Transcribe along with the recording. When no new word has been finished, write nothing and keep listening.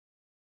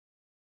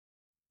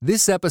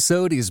This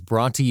episode is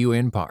brought to you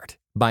in part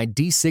by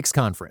D6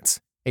 Conference,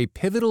 a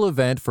pivotal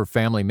event for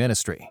family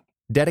ministry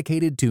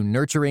dedicated to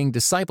nurturing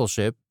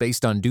discipleship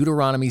based on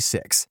Deuteronomy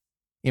 6.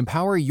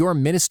 Empower your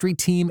ministry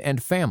team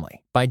and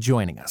family by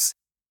joining us.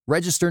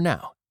 Register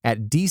now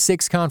at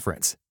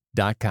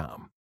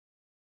d6conference.com.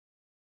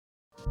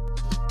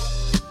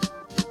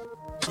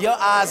 Your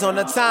eyes on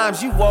the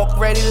times, you walk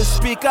ready to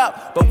speak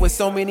up, but with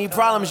so many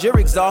problems, you're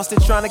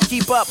exhausted trying to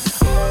keep up.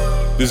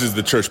 This is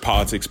the Church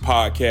Politics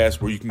Podcast,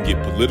 where you can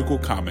get political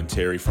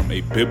commentary from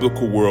a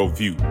biblical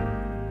worldview.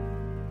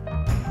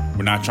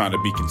 We're not trying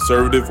to be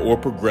conservative or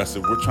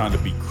progressive. We're trying to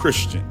be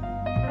Christian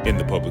in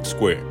the public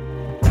square.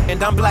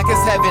 And I'm black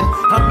as heaven.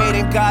 I'm made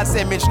in God's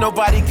image.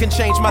 Nobody can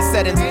change my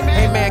settings.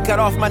 Hey man, cut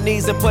off my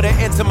knees and put an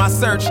end to my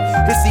search.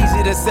 It's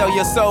easy to sell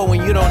your soul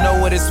when you don't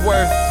know what it's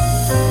worth.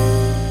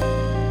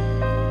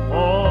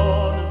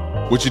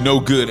 What you know,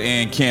 good,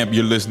 Ann Camp?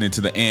 You're listening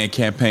to the Ann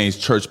Campaign's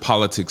Church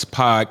Politics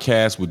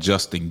Podcast with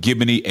Justin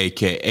Giboney,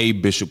 a.k.a.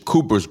 Bishop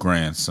Cooper's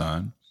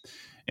grandson,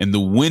 and the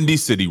Windy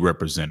City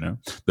representative,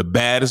 the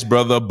baddest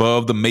brother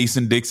above the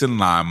Mason-Dixon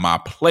line, my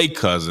play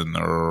cousin,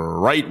 the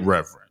Right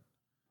Reverend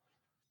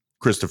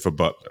Christopher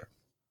Butler.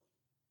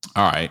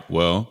 All right,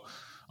 well,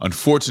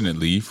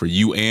 unfortunately for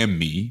you and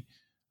me,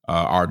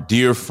 our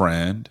dear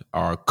friend,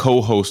 our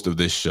co-host of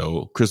this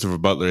show, Christopher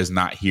Butler, is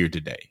not here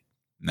today.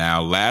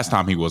 Now, last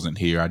time he wasn't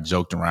here, I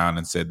joked around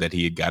and said that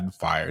he had gotten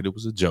fired. It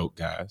was a joke,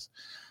 guys.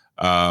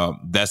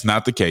 That's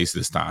not the case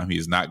this time. He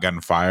has not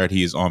gotten fired.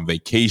 He is on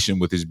vacation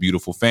with his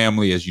beautiful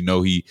family. As you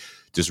know, he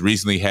just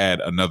recently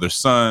had another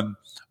son.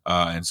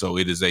 And so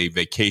it is a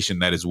vacation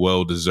that is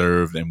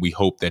well-deserved, and we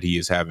hope that he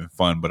is having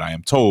fun. But I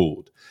am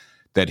told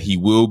that he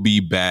will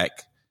be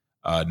back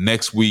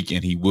next week,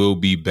 and he will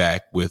be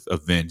back with a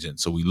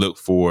vengeance. So we look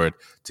forward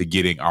to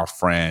getting our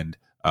friend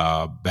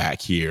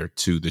back here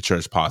to the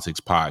Church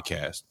Politics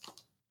Podcast.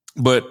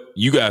 But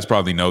you guys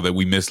probably know that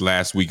we missed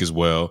last week as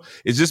well.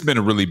 It's just been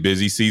a really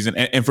busy season,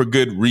 and for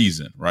good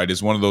reason, right?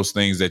 It's one of those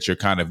things that you're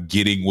kind of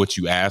getting what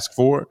you ask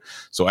for.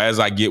 So as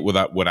I get what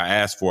I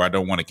asked for, I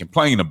don't want to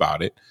complain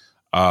about it,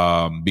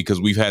 because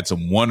we've had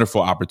some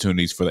wonderful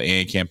opportunities for the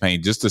AND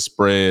campaign just to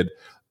spread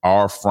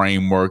our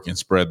framework and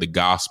spread the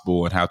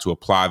gospel and how to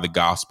apply the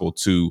gospel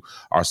to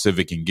our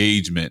civic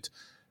engagement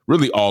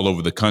really all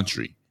over the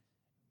country,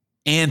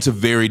 and to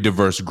very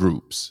diverse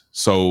groups.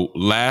 So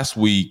last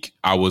week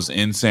I was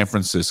in San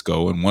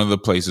Francisco, and one of the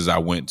places I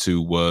went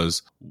to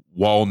was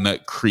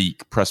Walnut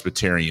Creek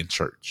Presbyterian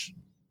Church,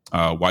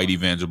 white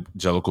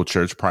evangelical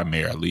church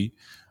primarily,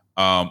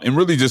 and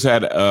really just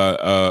had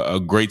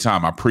a great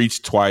time. I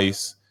preached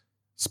twice,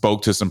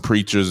 spoke to some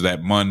preachers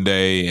that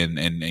Monday,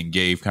 and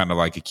gave kind of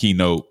like a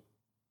keynote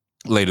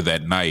later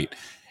that night,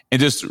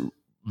 and just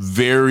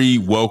very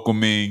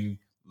welcoming.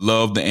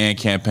 Loved the AND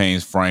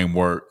campaign's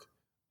framework.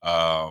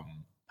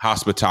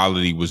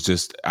 Hospitality was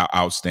just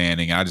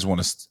outstanding. I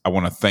want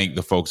to thank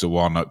the folks at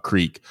Walnut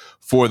Creek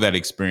for that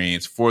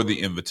experience, for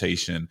the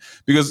invitation,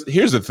 because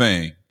here's the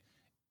thing: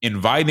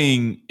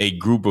 inviting a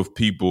group of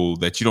people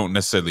that you don't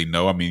necessarily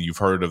know. I mean, you've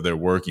heard of their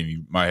work and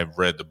you might have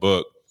read the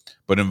book,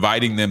 but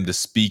inviting them to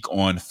speak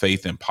on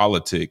faith and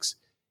politics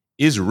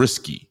is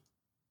risky,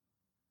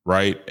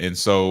 right? And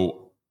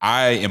so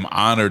I am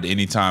honored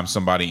anytime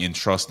somebody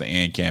entrusts the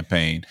AND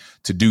campaign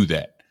to do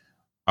that.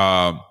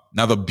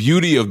 Now, the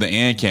beauty of the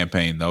AND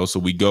campaign, though, so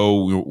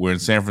we're in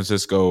San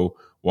Francisco,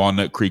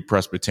 Walnut Creek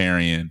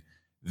Presbyterian.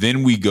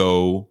 Then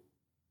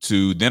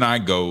I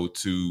go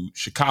to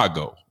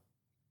Chicago.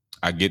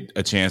 I get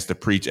a chance to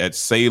preach at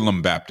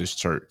Salem Baptist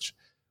Church,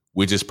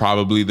 which is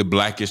probably the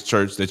blackest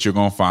church that you're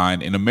going to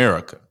find in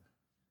America.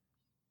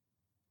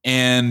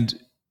 And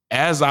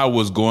as I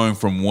was going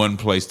from one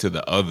place to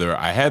the other,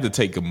 I had to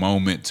take a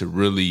moment to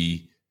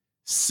really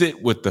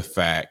sit with the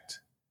fact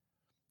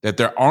that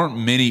there aren't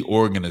many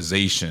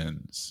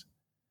organizations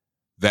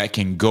that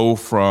can go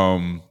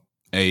from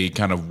a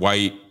kind of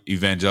white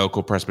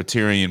evangelical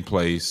Presbyterian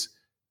place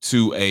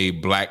to a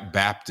Black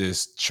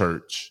Baptist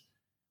church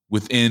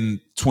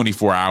within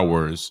 24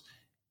 hours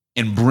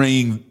and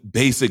bring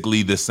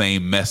basically the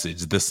same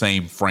message, the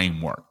same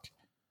framework.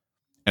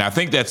 And I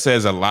think that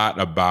says a lot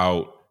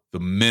about the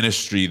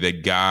ministry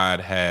that God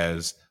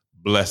has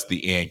blessed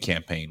the AND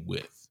campaign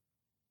with.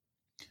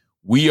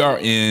 We are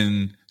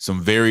in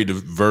some very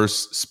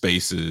diverse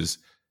spaces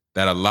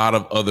that a lot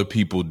of other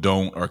people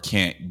don't or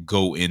can't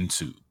go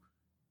into.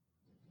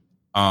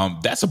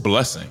 That's a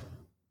blessing.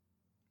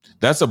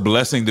 That's a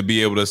blessing to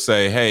be able to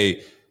say,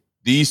 hey,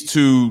 these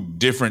two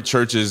different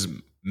churches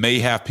may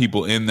have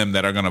people in them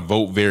that are going to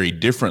vote very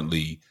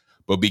differently,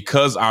 but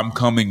because I'm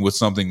coming with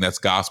something that's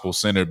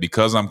gospel-centered,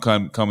 because I'm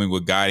coming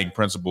with guiding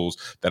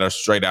principles that are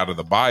straight out of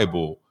the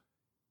Bible,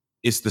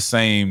 it's the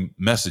same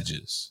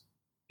messages.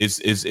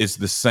 It's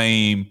the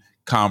same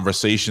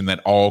conversation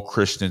that all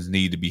Christians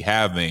need to be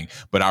having.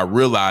 But I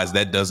realize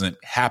that doesn't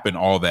happen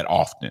all that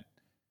often.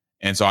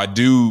 And so I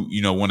do,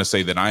 want to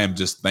say that I am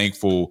just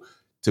thankful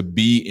to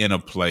be in a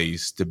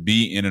place, to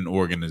be in an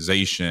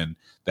organization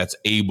that's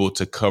able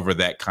to cover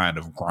that kind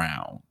of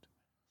ground.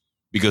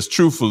 Because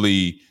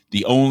truthfully,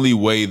 the only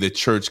way the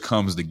church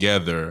comes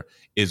together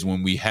is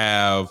when we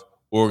have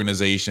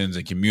organizations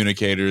and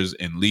communicators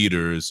and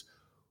leaders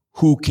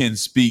who can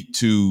speak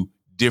to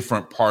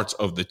different parts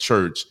of the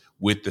church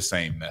with the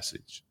same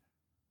message.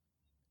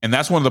 And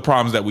that's one of the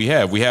problems that we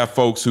have. We have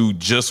folks who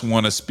just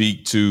want to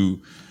speak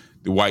to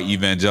the white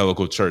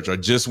evangelical church or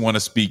just want to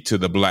speak to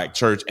the black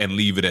church and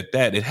leave it at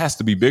that. It has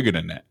to be bigger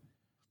than that.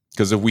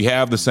 Because if we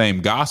have the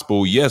same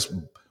gospel, yes,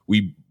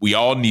 we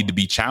all need to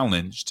be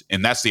challenged.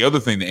 And that's the other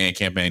thing the AND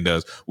campaign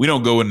does. We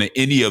don't go into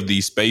any of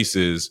these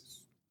spaces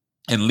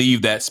and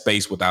leave that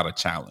space without a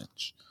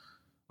challenge.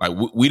 Like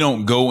we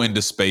don't go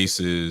into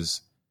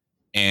spaces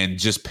and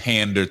just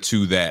pander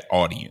to that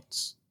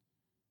audience.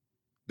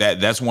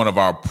 That's one of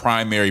our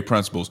primary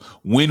principles.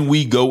 When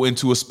we go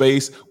into a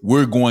space,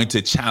 we're going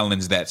to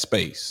challenge that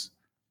space.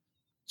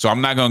 So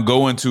I'm not going to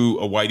go into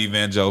a white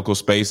evangelical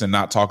space and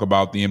not talk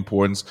about the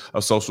importance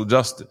of social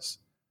justice.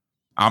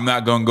 I'm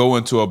not going to go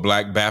into a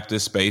Black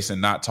Baptist space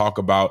and not talk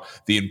about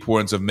the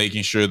importance of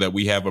making sure that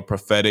we have a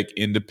prophetic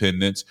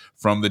independence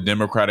from the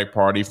Democratic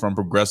Party, from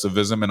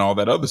progressivism and all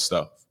that other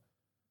stuff.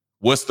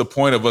 What's the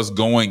point of us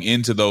going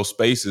into those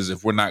spaces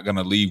if we're not going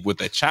to leave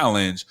with a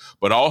challenge,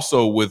 but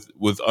also with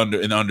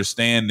an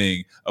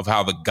understanding of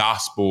how the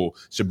gospel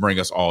should bring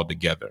us all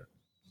together?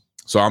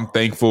 So I'm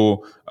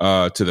thankful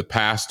to the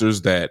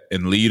pastors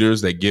and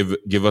leaders that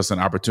give us an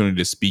opportunity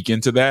to speak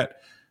into that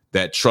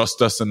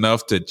trust us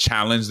enough to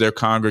challenge their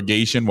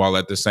congregation while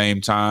at the same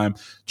time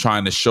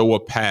trying to show a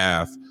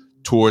path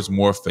towards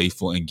more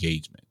faithful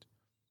engagement.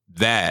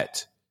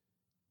 That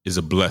is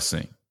a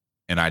blessing.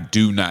 And I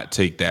do not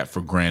take that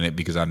for granted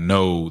because I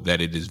know that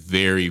it is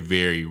very,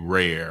 very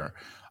rare.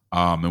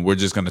 And we're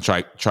just going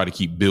to try to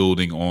keep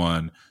building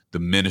on the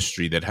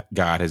ministry that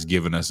God has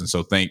given us. And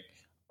so thank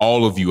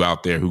all of you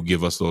out there who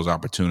give us those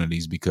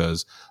opportunities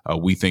because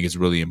we think it's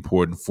really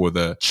important for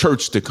the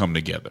church to come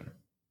together.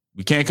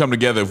 We can't come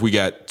together if we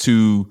got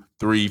 2,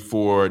 3,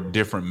 4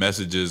 different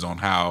messages on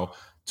how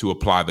to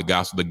apply the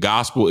gospel. The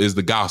gospel is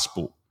the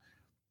gospel.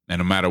 And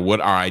no matter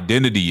what our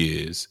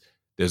identity is,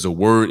 there's a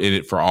word in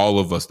it for all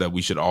of us that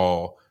we should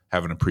all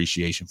have an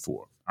appreciation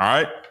for. All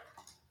right.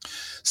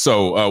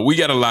 So we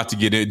got a lot to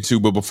get into.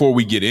 But before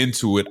we get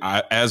into it,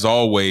 as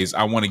always,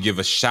 I want to give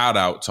a shout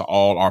out to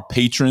all our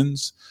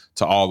patrons,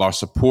 to all our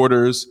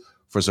supporters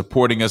for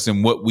supporting us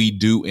in what we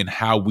do and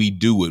how we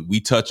do it. We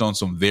touch on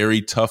some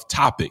very tough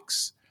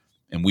topics.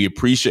 And we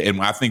appreciate, and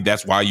I think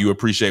that's why you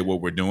appreciate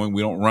what we're doing.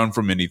 We don't run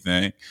from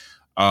anything.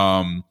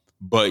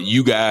 But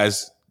you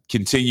guys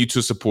continue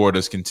to support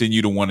us,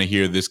 continue to want to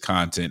hear this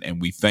content,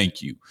 and we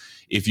thank you.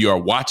 If you are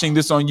watching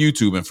this on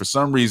YouTube, and for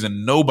some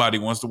reason, nobody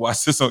wants to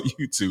watch this on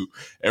YouTube,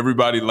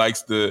 everybody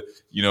likes to,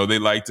 they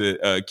like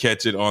to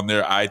catch it on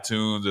their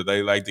iTunes or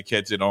they like to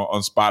catch it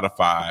on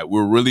Spotify.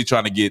 We're really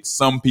trying to get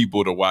some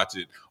people to watch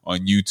it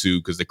on YouTube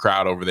because the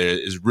crowd over there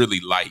is really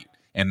light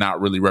and not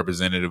really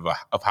representative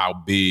of how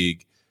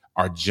big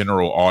our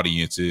general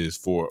audience is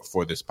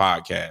for this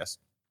podcast.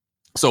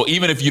 So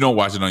even if you don't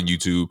watch it on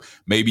YouTube,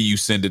 maybe you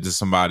send it to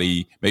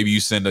somebody, maybe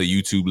you send a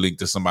YouTube link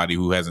to somebody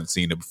who hasn't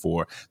seen it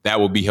before. That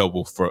would be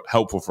helpful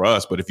for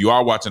us. But if you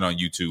are watching on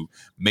YouTube,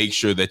 make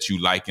sure that you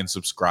like and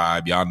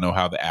subscribe. Y'all know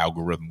how the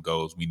algorithm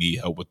goes. We need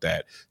help with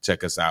that.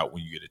 Check us out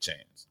when you get a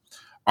chance.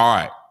 All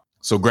right.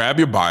 So grab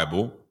your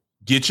Bible,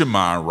 get your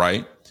mind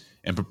right,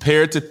 and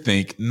prepare to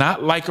think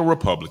not like a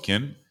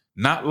Republican,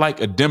 not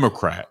like a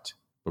Democrat,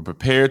 but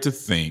prepare to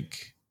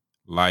think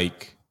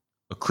like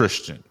a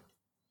Christian.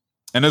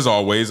 And as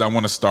always, I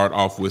want to start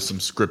off with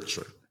some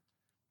scripture.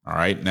 All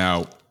right.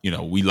 Now,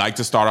 we like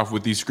to start off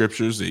with these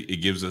scriptures.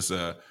 It gives us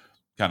a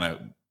kind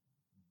of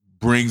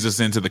brings us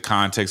into the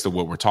context of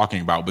what we're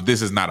talking about. But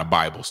this is not a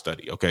Bible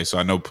study. OK, so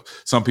I know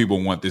some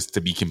people want this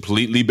to be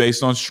completely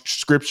based on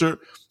scripture.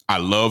 I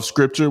love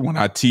scripture. When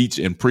I teach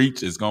and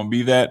preach, it's going to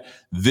be that.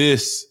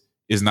 This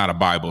is not a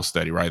Bible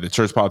study, right? The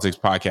Church Politics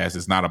Podcast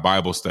is not a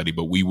Bible study,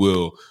 but we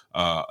will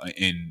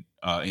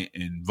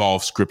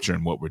involve scripture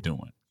in what we're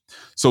doing.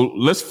 So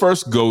let's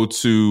first go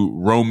to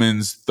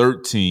Romans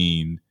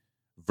 13,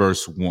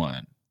 verse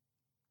 1.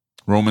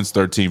 Romans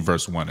 13,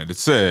 verse 1. And it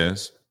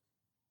says,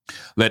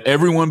 "Let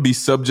everyone be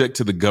subject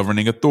to the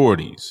governing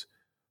authorities,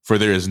 for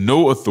there is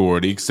no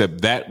authority except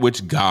that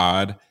which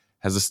God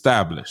has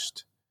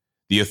established.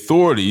 The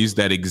authorities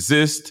that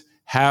exist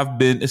have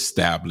been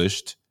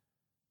established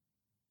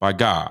by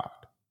God."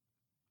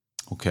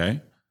 Okay,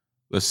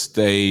 let's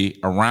stay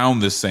around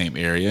the same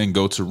area and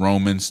go to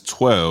Romans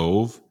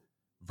 12,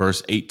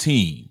 verse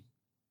 18.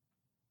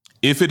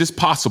 "If it is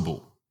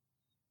possible,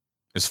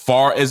 as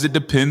far as it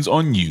depends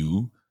on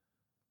you,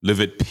 live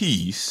at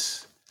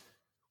peace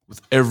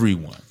with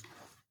everyone."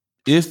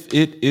 If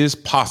it is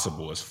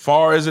possible, as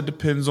far as it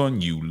depends on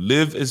you,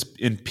 live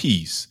in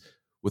peace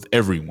with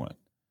everyone.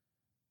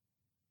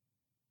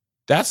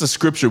 That's a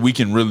scripture we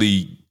can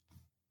really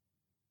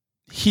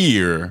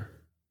hear,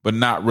 but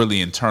not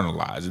really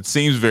internalize. It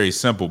seems very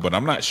simple, but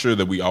I'm not sure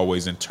that we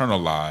always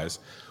internalize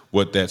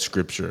what that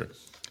scripture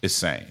is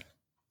saying.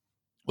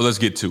 Well, let's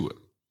get to it.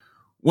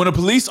 When a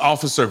police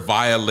officer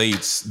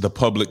violates the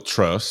public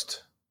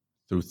trust,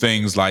 through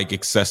things like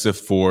excessive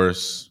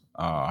force,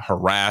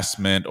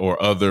 harassment,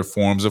 or other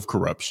forms of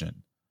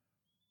corruption,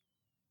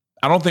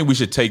 I don't think we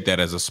should take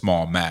that as a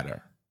small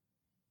matter.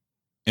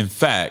 In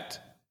fact,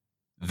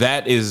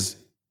 that is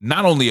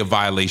not only a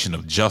violation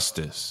of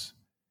justice,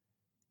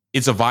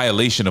 it's a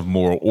violation of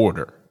moral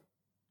order.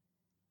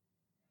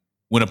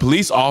 When a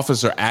police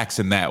officer acts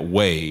in that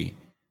way,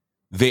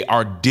 they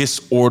are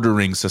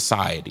disordering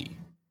society.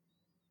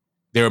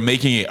 They're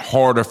making it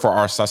harder for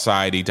our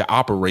society to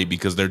operate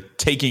because they're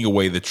taking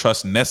away the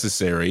trust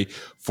necessary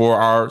for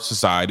our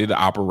society to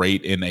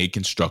operate in a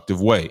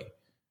constructive way.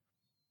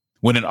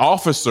 When an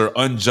officer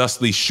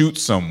unjustly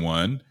shoots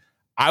someone,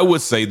 I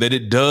would say that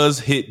it does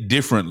hit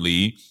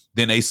differently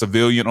than a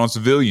civilian on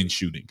civilian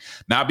shooting.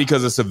 Not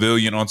because a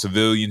civilian on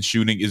civilian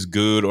shooting is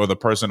good or the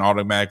person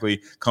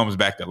automatically comes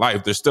back to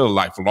life. There's still a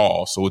life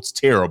loss, so it's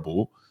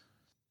terrible.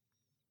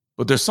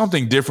 But there's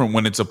something different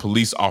when it's a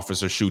police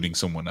officer shooting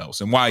someone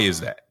else. And why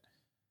is that?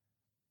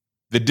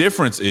 The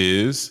difference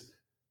is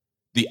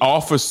the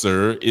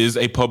officer is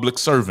a public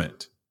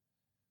servant.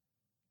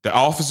 The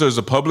officer is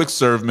a public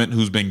servant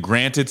who's been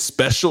granted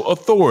special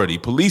authority,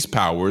 police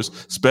powers,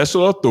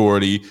 special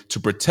authority to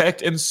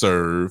protect and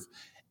serve.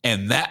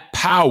 And that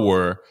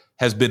power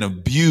has been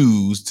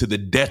abused to the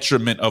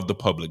detriment of the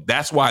public.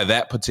 That's why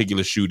that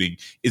particular shooting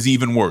is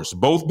even worse.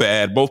 Both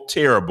bad, both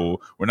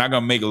terrible. We're not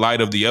going to make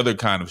light of the other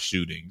kind of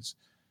shootings,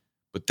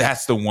 but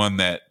that's the one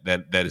that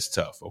is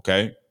tough,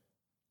 okay?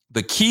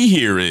 The key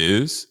here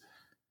is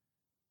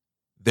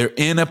they're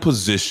in a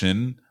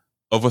position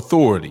of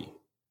authority.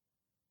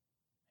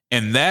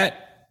 And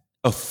that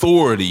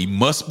authority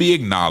must be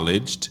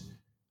acknowledged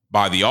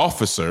by the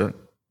officer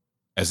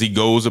as he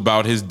goes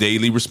about his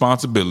daily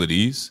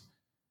responsibilities,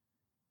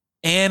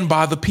 and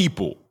by the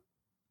people,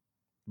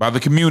 by the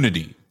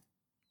community.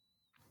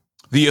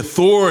 The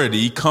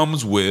authority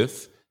comes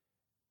with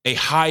a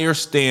higher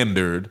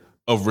standard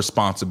of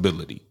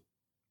responsibility.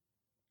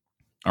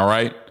 All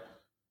right?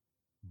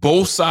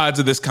 Both sides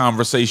of this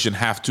conversation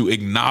have to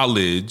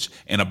acknowledge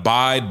and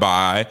abide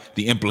by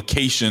the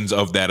implications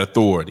of that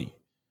authority.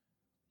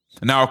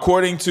 Now,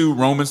 according to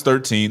Romans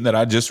 13 that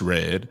I just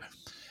read,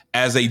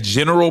 as a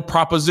general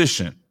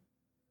proposition,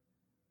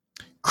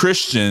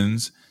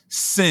 Christians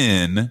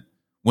sin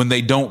when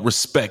they don't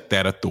respect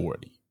that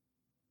authority.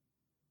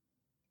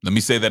 Let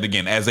me say that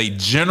again. As a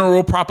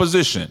general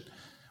proposition,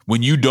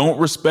 when you don't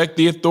respect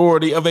the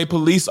authority of a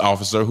police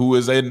officer who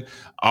is an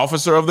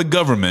officer of the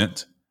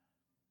government,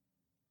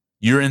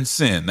 you're in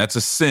sin. That's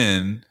a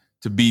sin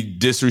to be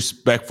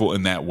disrespectful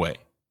in that way.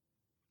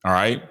 All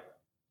right.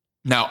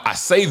 Now, I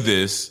say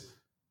this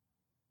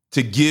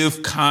to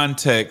give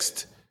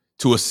context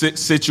to a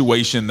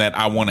situation that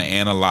I want to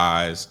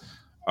analyze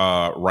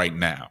right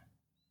now.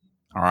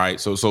 All right.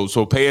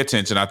 So pay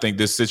attention. I think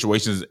this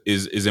situation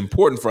is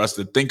important for us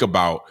to think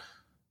about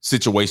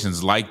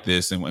situations like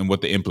this and what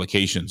the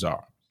implications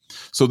are.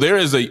 So there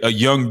is a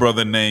young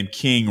brother named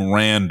King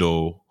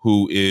Randall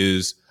who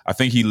is, I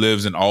think he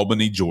lives in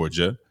Albany,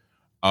 Georgia.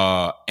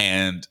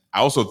 And I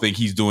also think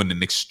he's doing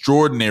an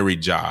extraordinary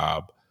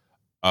job.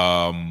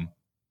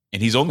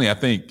 And he's only, I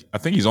think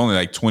he's only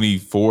like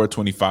 24,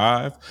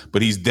 25,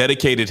 but he's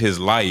dedicated his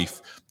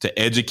life to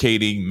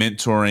educating,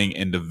 mentoring,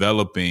 and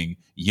developing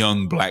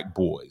young Black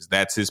boys.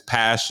 That's his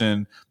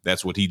passion.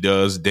 That's what he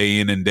does day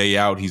in and day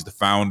out. He's the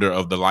founder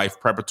of the Life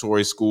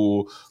Preparatory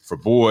School for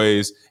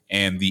Boys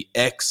and the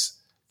X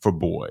for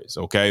Boys.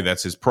 Okay,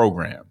 that's his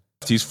program.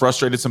 He's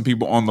frustrated some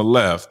people on the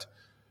left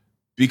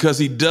because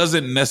he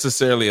doesn't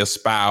necessarily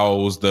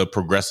espouse the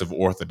progressive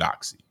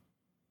orthodoxy.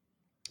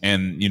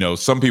 And, you know,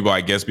 some people,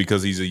 I guess,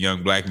 because he's a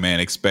young Black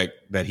man,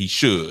 expect that he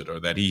should, or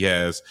that he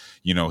has,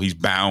 you know, he's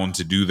bound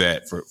to do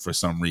that for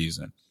some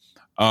reason.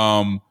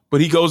 But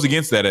he goes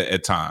against that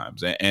at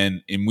times.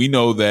 And we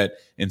know that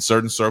in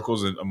certain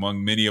circles and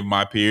among many of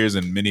my peers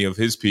and many of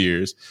his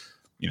peers,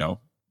 you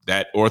know,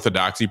 that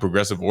orthodoxy,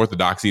 progressive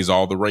orthodoxy is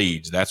all the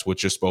rage. That's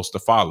what you're supposed to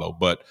follow.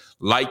 But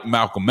like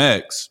Malcolm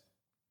X,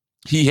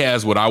 he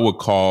has what I would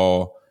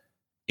call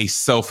a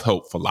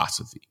self-help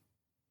philosophy,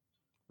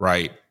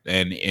 right?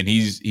 And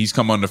he's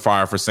come under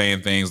fire for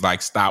saying things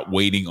like, stop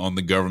waiting on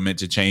the government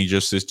to change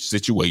your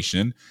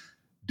situation.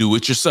 Do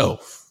it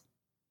yourself.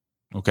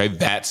 Okay,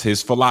 that's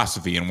his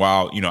philosophy. And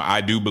while, you know,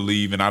 I do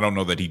believe, and I don't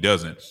know that he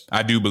doesn't,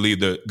 I do believe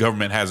the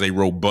government has a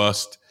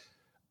robust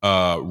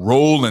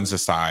role in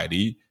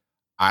society.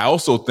 I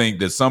also think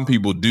that some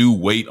people do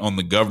wait on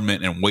the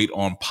government and wait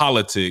on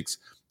politics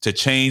to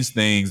change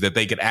things that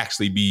they could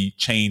actually be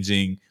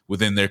changing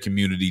within their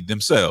community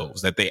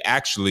themselves, that they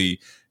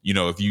actually, you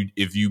know,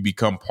 if you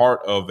become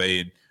part of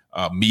a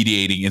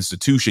mediating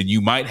institution,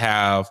 you might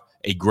have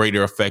a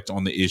greater effect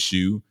on the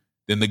issue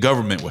than the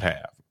government would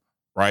have.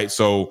 Right.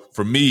 So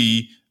for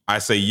me, I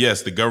say,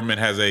 yes, the government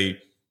has a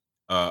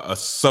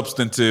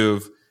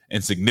substantive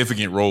and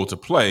significant role to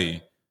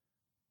play.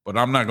 But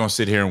I'm not going to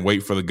sit here and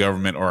wait for the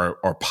government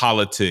or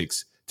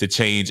politics to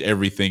change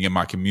everything in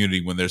my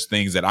community when there's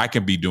things that I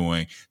can be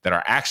doing that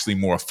are actually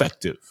more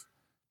effective.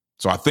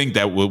 So I think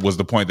that was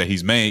the point that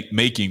he's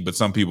making. But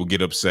some people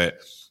get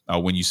upset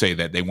when you say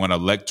that. They want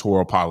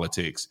electoral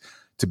politics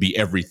to be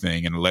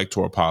everything, and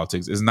electoral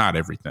politics is not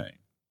everything.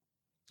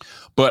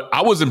 But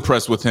I was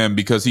impressed with him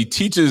because he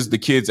teaches the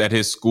kids at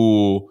his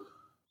school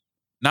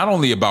not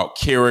only about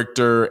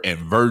character and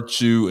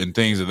virtue and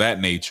things of that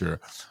nature,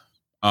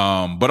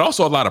 but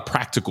also a lot of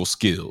practical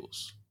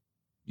skills.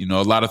 You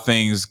know, a lot of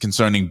things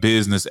concerning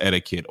business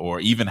etiquette,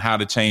 or even how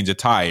to change a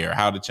tire,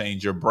 how to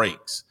change your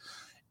brakes.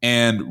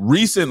 And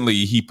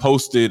recently he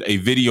posted a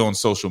video on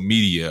social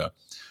media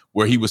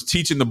where he was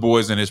teaching the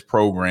boys in his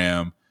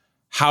program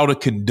how to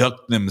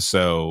conduct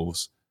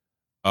themselves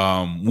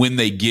when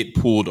they get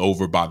pulled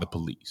over by the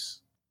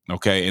police.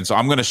 Okay. And so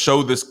I'm going to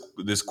show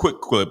this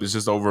quick clip. It's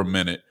just over a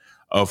minute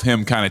of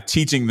him kind of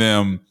teaching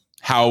them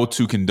how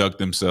to conduct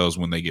themselves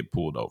when they get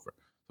pulled over.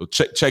 So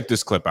check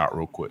this clip out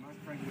real quick.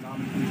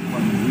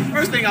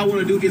 First thing I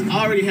want to do is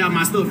already have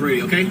my stuff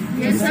ready, okay?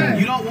 Yes, sir.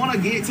 You don't want to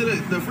get to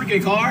the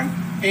freaking car,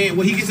 and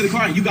when he gets to the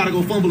car, you got to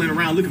go fumbling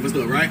around looking for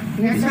stuff, right?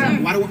 Yes, sir.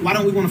 Why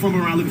don't we want to fumble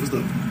around looking for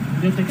stuff?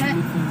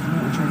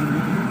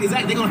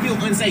 Exactly, they're going to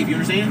feel unsafe, you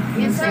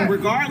understand? Yes, sir. So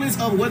regardless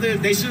of whether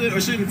they should or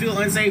shouldn't feel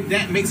unsafe,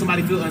 that makes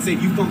somebody feel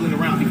unsafe, you fumbling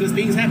around, because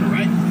things happen,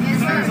 right? Yes,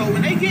 sir. So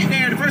when they get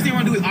there, the first thing you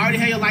want to do is already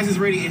have your license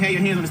ready and have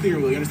your hands on the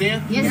steering wheel, you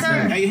understand? Yes, sir.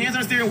 Have your hands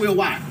on the steering wheel,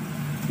 why?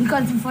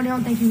 Because before they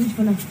don't think you reach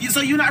for nothing. So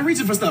you're not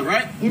reaching for stuff,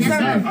 right? Yes,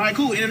 sir. All right,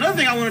 cool. And another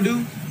thing I want to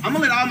do, I'm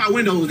going to let all my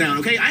windows down,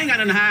 okay? I ain't got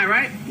nothing to hide,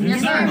 right?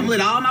 Yes, sir. I'm going to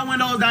let all my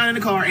windows down in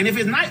the car. And if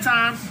it's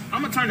nighttime,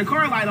 I'm going to turn the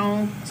car light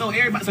on so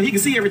he can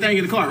see everything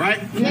in the car, right?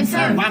 Yes,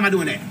 sir. Why am I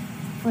doing that?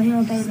 But he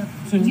don't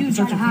think you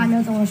trying to hide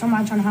nothing or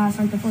somebody trying to hide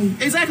something for you.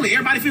 Exactly.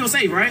 Everybody feels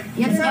safe, right?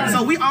 Yes, sir.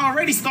 So we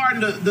already starting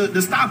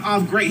the stop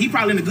off great. He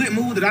probably in a good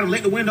mood that I done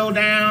let the window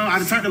down. I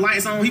done turned the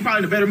lights on. He probably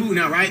in a better mood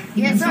now, right?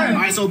 Yes, sir. All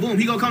right, so boom.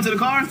 He going to come to the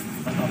car?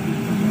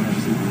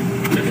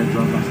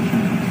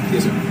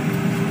 Yes, sir.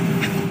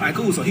 All right,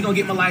 cool. So he gonna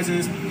get my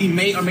license. He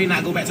may or may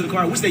not go back to the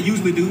car, which they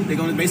usually do. They're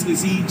gonna basically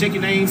check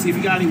your name, see if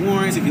you got any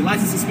warrants, if your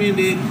license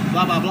suspended,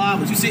 blah, blah, blah.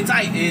 But you sit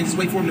tight and just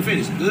wait for him to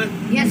finish. Good?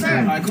 Yes, sir.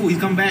 All right, cool. He's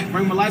coming back,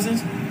 bring my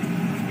license.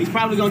 He's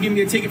probably gonna give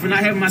me a ticket for not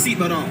having my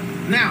seatbelt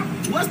on. Now,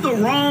 what's the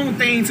wrong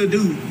thing to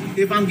do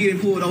if I'm getting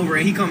pulled over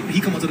and he come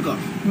up to the car?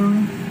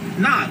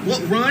 Nah,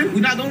 what, run?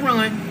 We're not gonna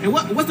run. And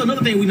what's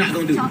another thing we're not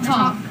gonna do?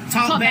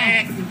 Talk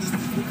back,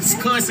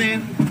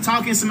 cussing,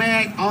 talking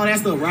smack, all that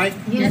stuff, right?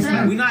 Yes,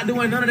 sir. We're not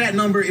doing none of that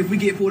number if we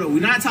get pulled over. We're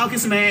not talking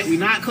smack, we're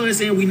not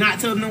cussing, we're not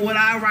telling them what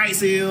our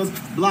rights is,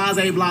 blase,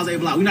 blase, blah.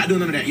 We're not doing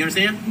none of that, you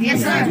understand?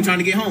 Yes, sir. We're trying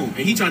to get home, and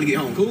he trying to get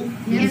home, cool?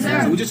 Yes,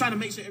 sir. So we're just trying to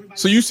make sure everybody...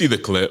 So you see the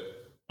clip.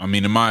 I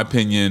mean, in my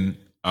opinion,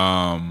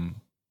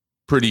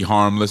 pretty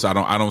harmless. I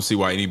don't see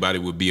why anybody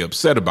would be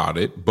upset about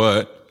it,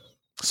 but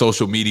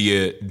social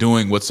media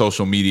doing what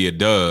social media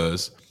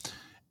does,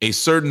 a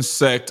certain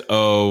sect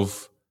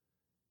of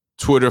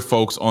Twitter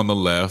folks on the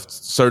left,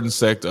 certain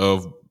sect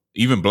of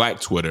even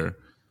Black Twitter,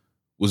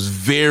 was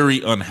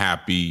very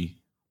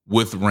unhappy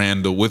with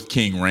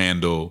King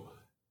Randall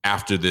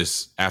after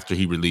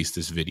he released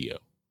this video.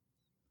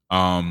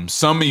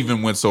 Some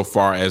even went so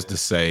far as to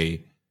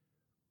say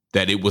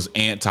that it was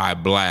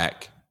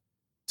anti-Black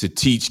to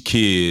teach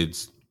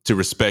kids to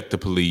respect the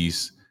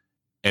police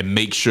and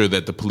make sure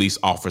that the police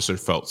officer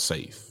felt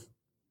safe.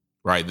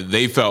 Right.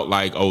 They felt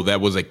like, oh,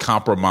 that was a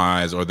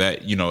compromise, or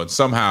that,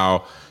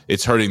 somehow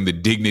it's hurting the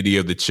dignity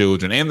of the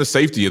children and the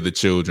safety of the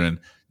children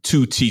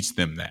to teach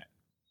them that.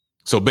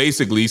 So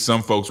basically,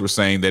 some folks were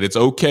saying that it's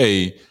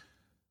okay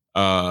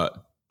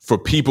for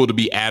people to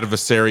be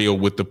adversarial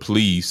with the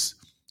police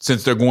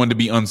since they're going to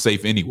be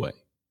unsafe anyway.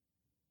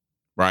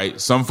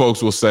 Right. Some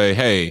folks will say,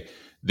 hey,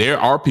 there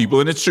are people,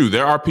 and it's true,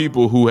 there are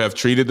people who have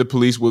treated the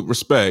police with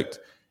respect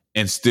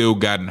and still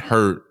gotten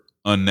hurt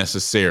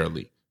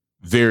unnecessarily.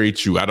 Very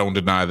true. I don't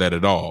deny that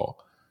at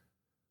all.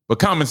 But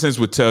common sense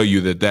would tell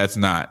you that that's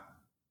not,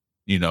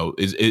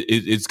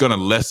 it's going to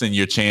lessen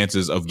your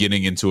chances of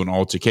getting into an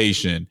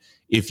altercation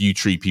if you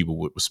treat people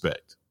with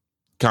respect.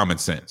 Common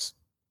sense.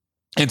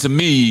 And to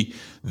me,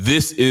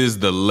 this is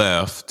the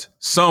left,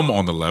 some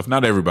on the left,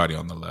 not everybody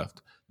on the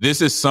left.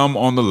 This is some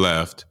on the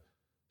left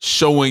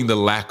showing the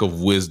lack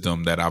of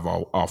wisdom that I've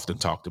often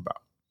talked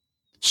about,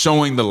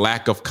 showing the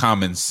lack of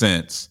common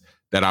sense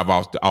that I've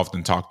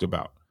often talked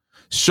about,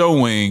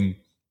 showing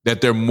that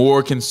they're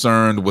more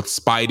concerned with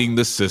spiting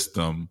the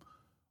system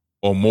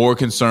or more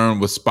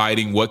concerned with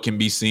spiting what can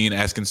be seen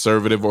as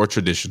conservative or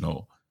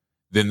traditional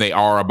than they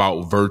are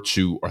about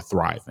virtue or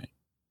thriving.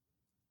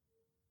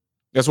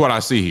 That's what I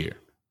see here.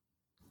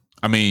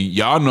 I mean,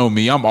 y'all know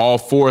me. I'm all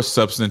for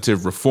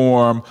substantive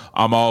reform.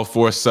 I'm all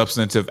for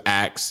substantive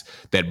acts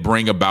that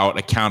bring about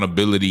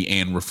accountability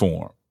and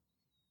reform.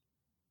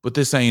 But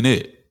this ain't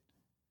it,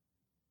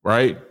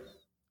 right?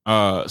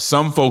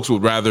 Some folks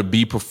would rather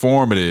be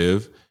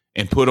performative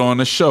and put on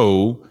a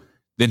show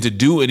than to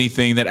do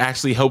anything that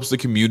actually helps the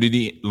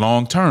community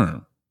long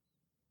term.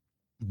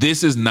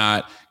 This is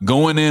not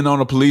going in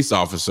on a police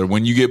officer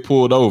when you get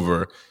pulled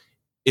over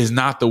is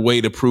not the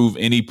way to prove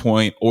any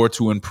point or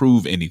to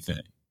improve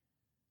anything.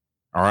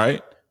 All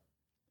right.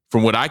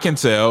 From what I can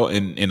tell,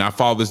 and I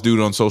follow this dude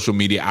on social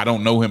media, I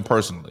don't know him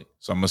personally.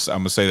 So I'm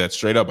gonna say that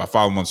straight up. I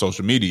follow him on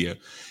social media.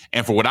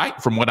 And from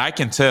what I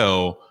can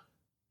tell,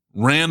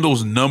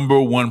 Randall's number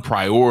one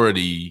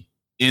priority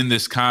in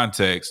this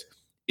context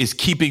is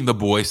keeping the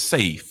boys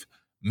safe,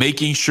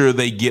 making sure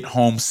they get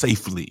home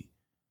safely.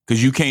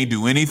 Because you can't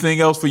do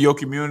anything else for your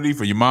community,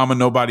 for your mama,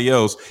 nobody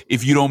else,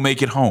 if you don't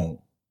make it home.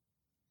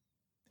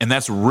 And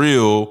that's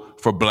real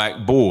for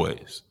black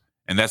boys.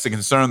 And that's a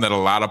concern that a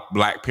lot of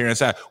black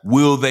parents have.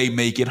 Will they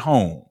make it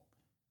home?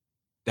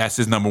 That's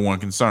his number one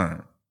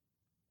concern.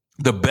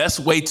 The best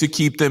way to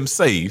keep them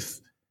safe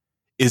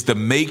is to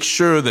make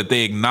sure that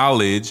they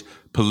acknowledge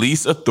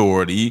police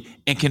authority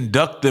and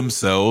conduct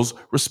themselves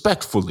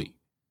respectfully.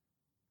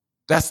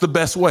 That's the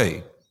best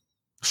way.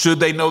 Should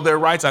they know their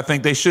rights? I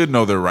think they should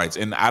know their rights.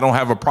 And I don't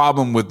have a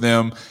problem with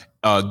them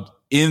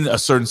in a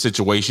certain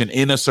situation,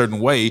 in a certain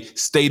way,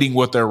 stating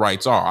what their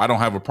rights are. I don't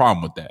have a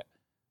problem with that.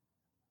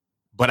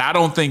 But I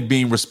don't think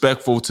being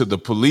respectful to the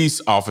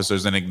police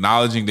officers and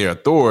acknowledging their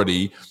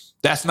authority,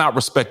 that's not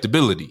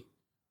respectability.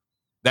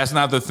 That's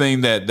not the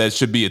thing that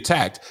should be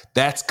attacked.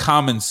 That's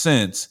common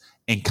sense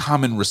and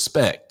common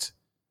respect.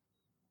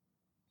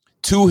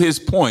 To his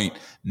point,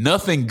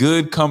 nothing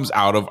good comes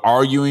out of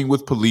arguing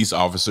with police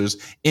officers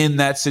in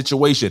that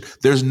situation.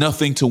 There's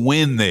nothing to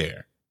win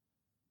there.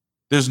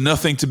 There's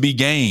nothing to be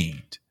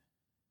gained.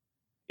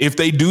 If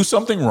they do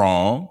something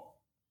wrong,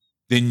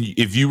 then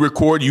if you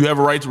record, you have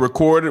a right to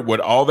record it.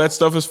 All that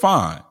stuff is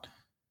fine.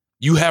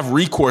 You have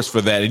recourse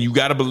for that, and you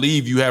got to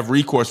believe you have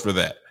recourse for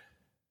that.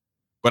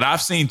 But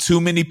I've seen too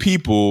many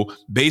people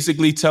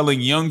basically telling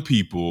young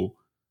people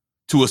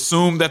to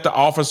assume that the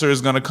officer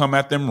is going to come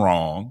at them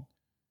wrong,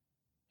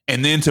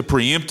 and then to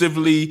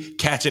preemptively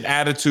catch an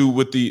attitude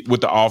with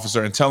the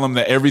officer and tell him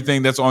that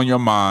everything that's on your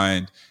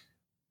mind,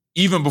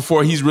 even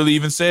before he's really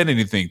even said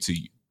anything to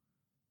you.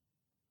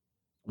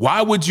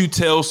 Why would you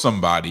tell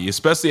somebody,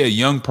 especially a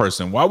young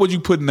person, why would you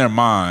put in their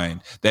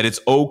mind that it's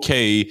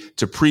okay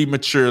to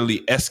prematurely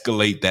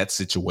escalate that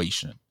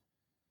situation?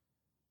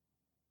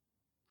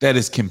 That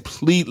is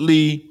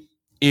completely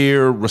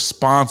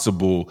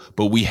irresponsible.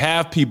 But we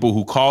have people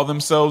who call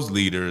themselves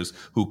leaders,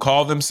 who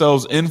call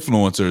themselves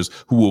influencers,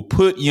 who will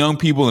put young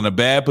people in a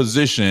bad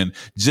position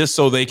just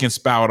so they can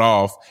spout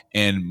off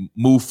and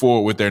move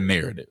forward with their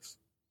narrative.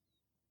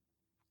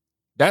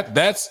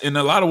 That's in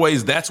a lot of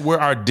ways, that's where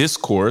our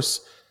discourse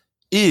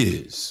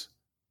is.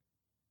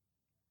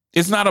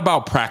 It's not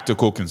about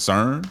practical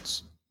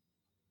concerns.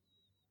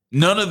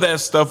 None of that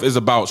stuff is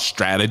about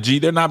strategy.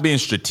 They're not being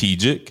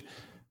strategic.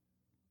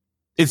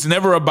 It's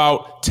never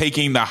about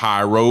taking the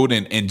high road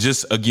and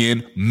just,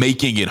 again,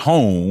 making it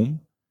home.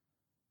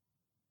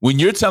 When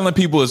you're telling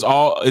people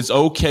it's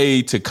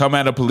okay to come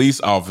at a police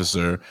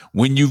officer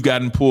when you've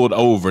gotten pulled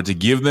over, to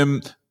give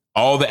them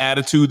all the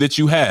attitude that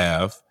you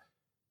have,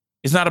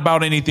 it's not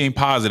about anything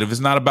positive.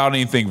 It's not about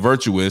anything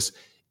virtuous.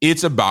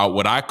 It's about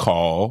what I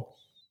call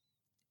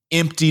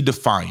empty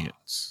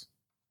defiance.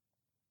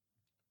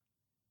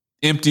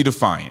 Empty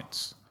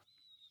defiance.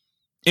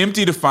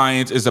 Empty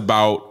defiance is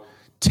about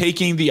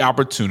taking the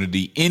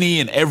opportunity,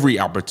 any and every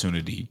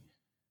opportunities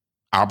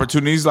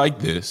like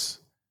this,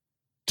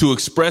 to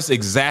express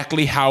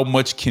exactly how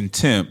much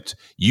contempt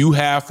you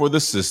have for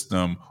the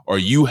system or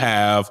you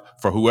have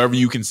for whoever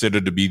you consider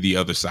to be the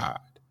other side.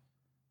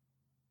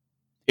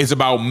 It's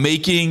about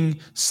making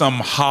some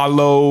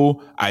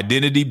hollow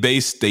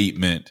identity-based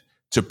statement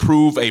to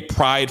prove a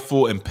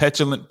prideful and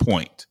petulant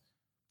point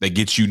that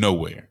gets you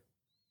nowhere.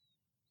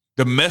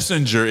 The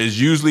messenger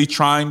is usually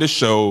trying to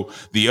show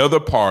the other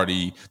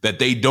party that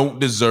they don't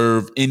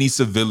deserve any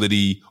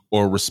civility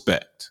or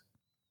respect.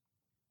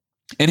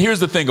 And here's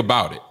the thing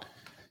about it.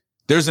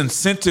 There's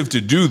incentive to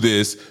do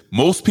this.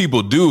 Most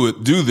people do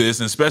this,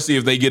 especially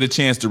if they get a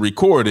chance to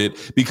record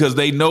it, because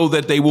they know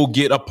that they will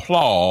get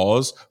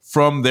applause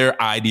from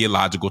their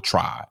ideological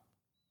tribe.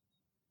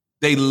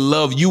 They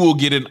love, you will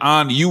get an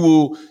honor. You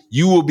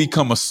will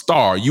become a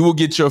star. You will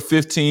get your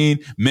 15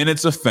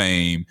 minutes of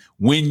fame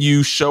when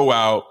you show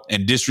out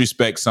and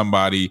disrespect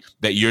somebody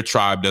that your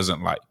tribe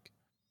doesn't like.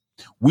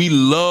 We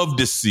love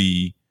to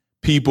see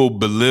people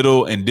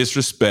belittle and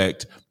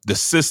disrespect the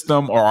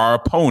system or our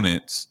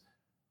opponents,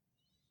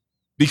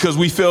 because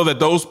we feel that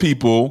those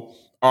people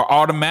are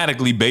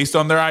automatically, based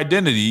on their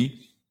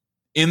identity,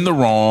 in the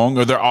wrong,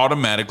 or they're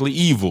automatically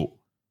evil.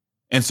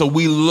 And so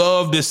we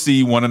love to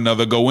see one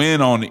another go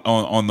in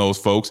on those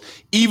folks,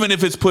 even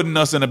if it's putting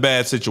us in a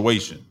bad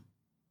situation,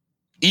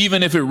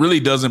 even if it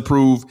really doesn't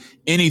prove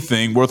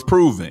anything worth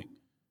proving.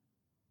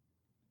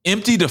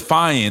 Empty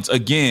defiance,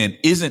 again,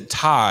 isn't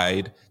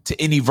tied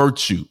to any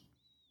virtue.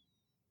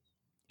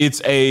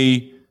 It's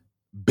a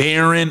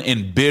barren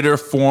and bitter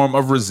form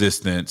of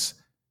resistance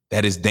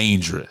that is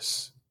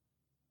dangerous.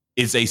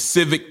 It's a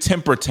civic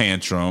temper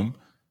tantrum.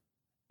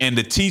 And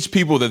to teach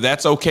people that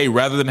that's okay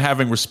rather than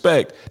having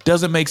respect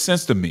doesn't make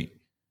sense to me.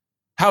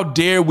 How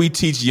dare we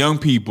teach young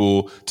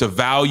people to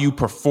value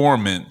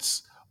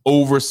performance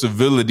over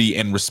civility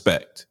and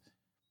respect?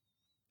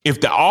 If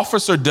the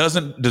officer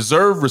doesn't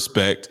deserve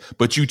respect,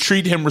 but you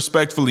treat him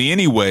respectfully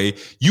anyway,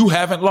 you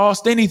haven't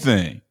lost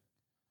anything.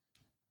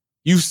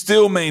 You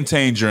still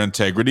maintained your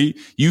integrity.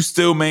 You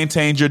still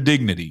maintained your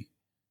dignity.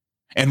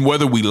 And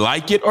whether we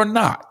like it or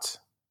not,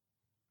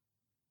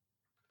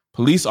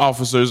 police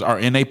officers are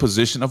in a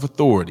position of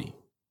authority.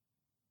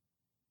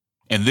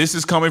 And this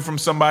is coming from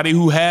somebody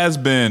who has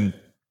been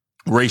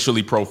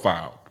racially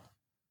profiled.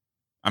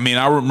 I mean,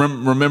 I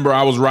remember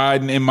I was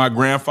riding in my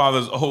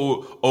grandfather's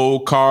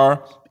old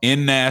car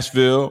in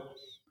Nashville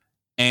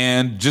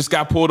and just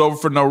got pulled over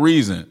for no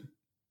reason.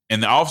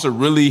 And the officer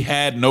really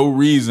had no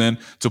reason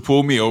to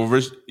pull me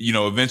over,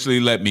 eventually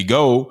let me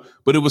go.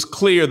 But it was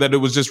clear that it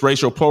was just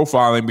racial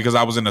profiling because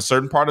I was in a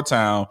certain part of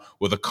town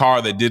with a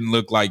car that didn't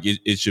look like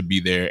it should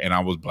be there, and I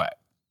was black.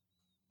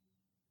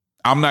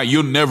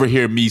 You'll never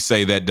hear me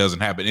say that doesn't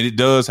happen. And it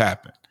does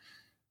happen.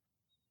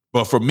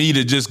 But for me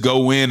to just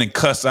go in and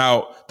cuss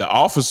out the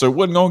officer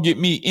wasn't going to get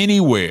me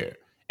anywhere.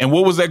 And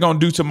what was that going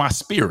to do to my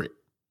spirit?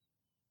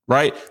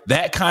 Right?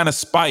 That kind of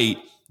spite,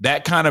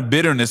 that kind of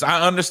bitterness.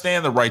 I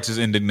understand the righteous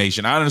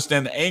indignation. I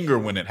understand the anger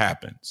when it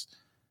happens.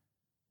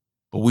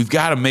 But we've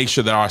got to make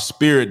sure that our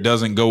spirit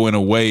doesn't go in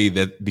a way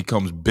that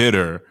becomes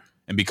bitter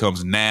and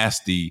becomes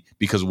nasty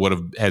because of what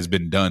has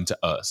been done to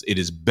us. It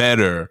is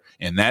better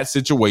in that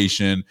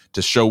situation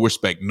to show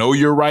respect. Know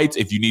your rights.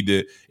 If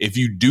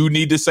you do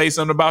need to say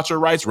something about your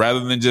rights, rather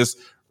than just,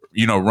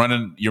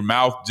 running your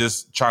mouth,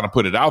 just trying to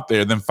put it out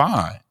there, then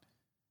fine.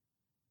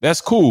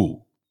 That's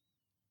cool.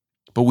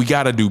 But we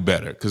got to do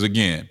better. Because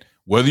again,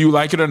 whether you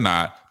like it or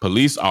not,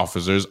 police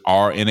officers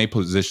are in a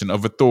position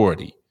of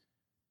authority.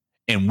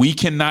 And we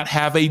cannot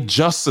have a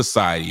just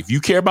society. If you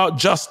care about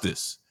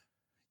justice,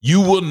 you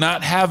will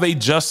not have a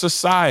just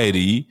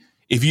society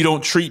if you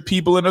don't treat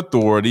people in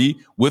authority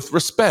with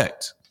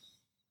respect.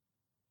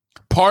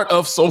 Part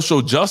of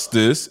social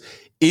justice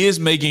is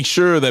making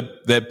sure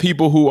that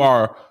people who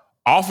are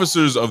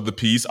officers of the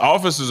peace,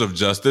 officers of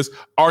justice,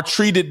 are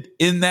treated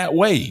in that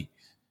way,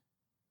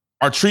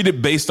 are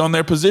treated based on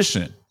their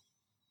position.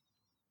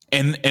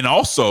 And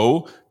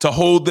also to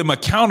hold them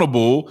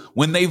accountable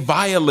when they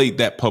violate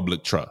that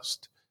public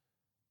trust.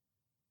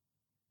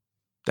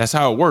 That's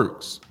how it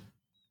works.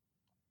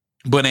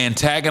 But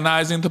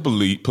antagonizing the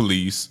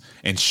police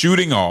and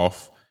shooting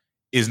off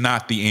is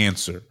not the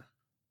answer.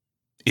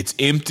 It's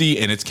empty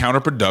and it's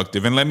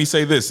counterproductive. And let me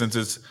say this, since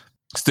it's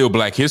still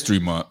Black History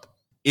Month,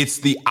 it's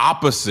the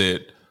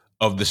opposite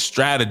of the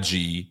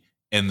strategy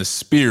and the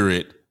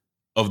spirit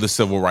of the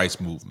civil rights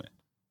movement.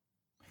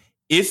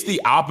 It's the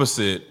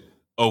opposite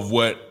of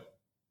what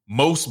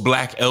most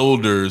Black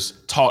elders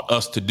taught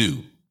us to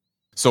do.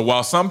 So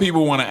while some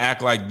people want to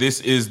act like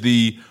this is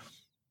the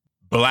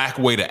Black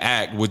way to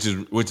act, which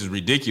is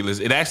ridiculous,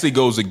 it actually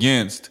goes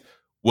against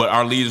what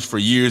our leaders for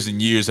years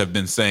and years have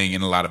been saying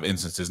in a lot of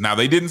instances. Now,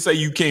 they didn't say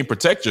you can't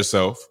protect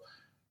yourself,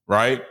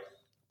 right?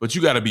 But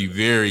you got to be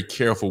very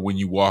careful when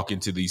you walk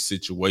into these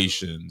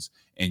situations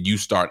and you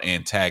start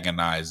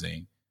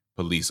antagonizing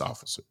police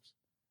officers.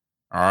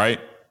 All right.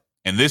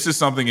 And this is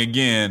something,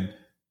 again,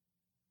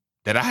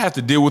 that I have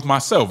to deal with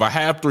myself. I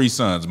have 3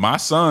 sons. My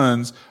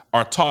sons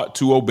are taught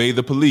to obey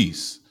the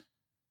police,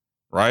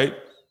 right?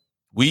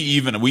 We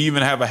even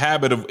have a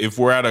habit of, if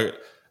we're at a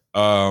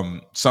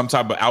some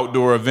type of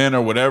outdoor event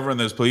or whatever, and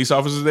there's police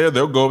officers there,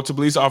 they'll go up to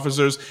police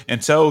officers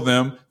and tell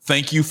them,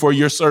 thank you for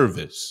your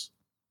service.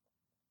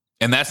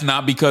 And that's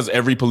not because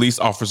every police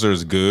officer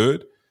is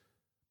good,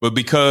 but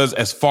because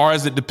as far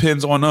as it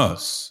depends on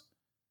us,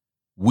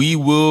 we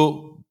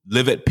will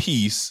live at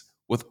peace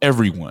with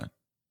everyone.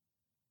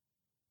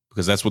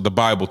 Because that's what the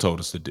Bible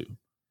told us to do.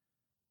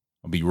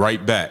 I'll be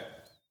right back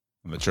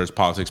on the Church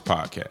Politics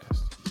Podcast.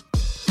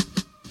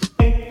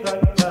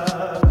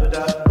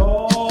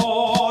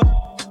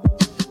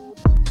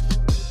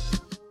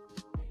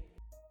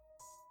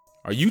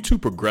 Are you too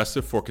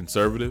progressive for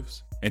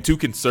conservatives and too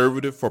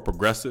conservative for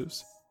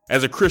progressives?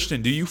 As a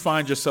Christian, do you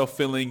find yourself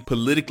feeling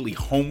politically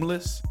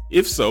homeless?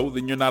 If so,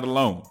 then you're not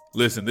alone.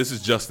 Listen, this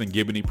is Justin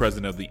Giboney,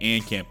 president of the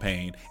AND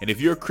Campaign. And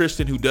if you're a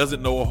Christian who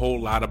doesn't know a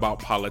whole lot about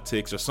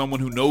politics, or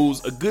someone who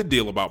knows a good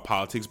deal about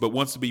politics but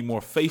wants to be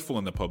more faithful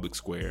in the public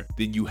square,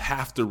 then you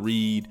have to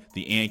read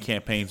the AND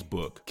Campaign's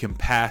book,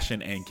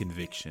 Compassion and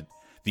Conviction.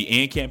 The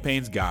AND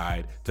Campaign's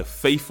guide to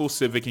faithful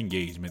civic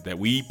engagement that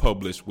we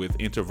publish with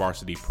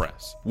InterVarsity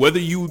Press. Whether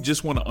you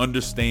just want to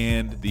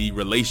understand the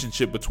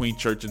relationship between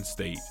church and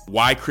state,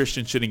 why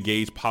Christians should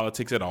engage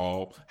politics at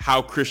all,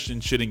 how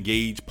Christians should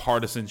engage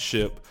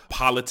partisanship,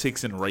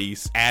 politics and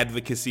race,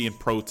 advocacy and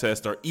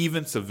protest, or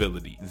even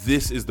civility,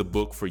 this is the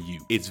book for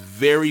you. It's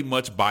very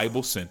much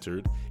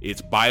Bible-centered.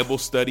 It's Bible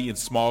study and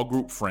small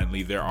group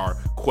friendly. There are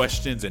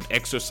questions and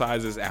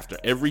exercises after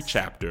every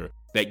chapter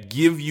that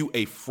give you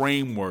a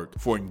framework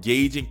for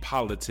engaging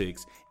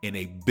politics in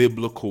a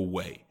biblical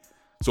way.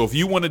 So if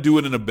you want to do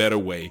it in a better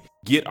way,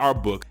 get our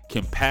book,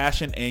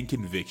 Compassion and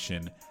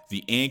Conviction,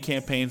 the AND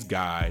Campaign's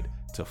Guide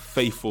to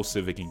Faithful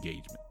Civic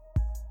Engagement.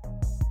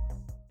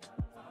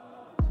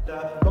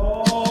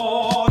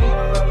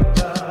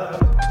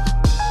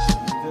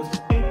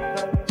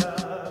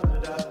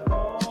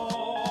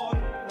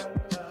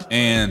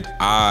 And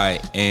I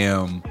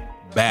am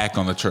back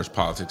on the Church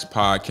Politics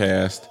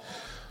Podcast.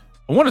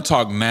 I want to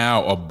talk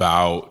now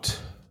about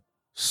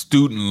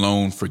student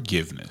loan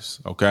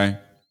forgiveness, okay?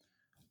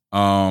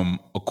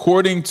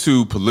 According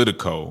to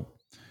Politico,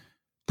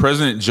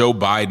 President Joe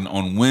Biden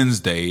on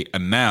Wednesday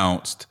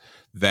announced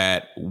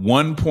that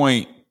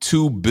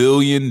 $1.2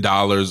 billion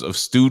of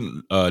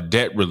student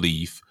debt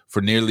relief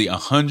for nearly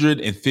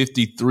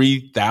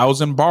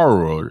 153,000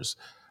 borrowers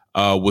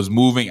was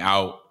moving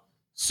out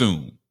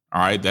soon. All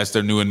right, that's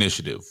their new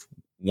initiative.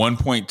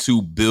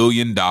 $1.2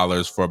 billion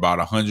for about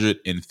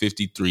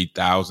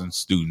 153,000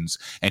 students.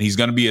 And he's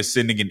going to be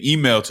sending an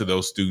email to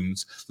those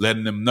students,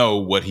 letting them know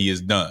what he has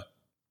done.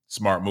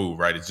 Smart move,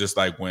 right? It's just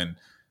like when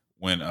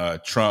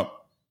Trump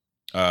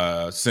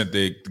sent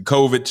the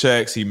COVID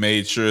checks, he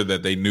made sure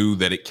that they knew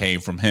that it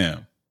came from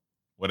him.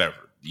 Whatever.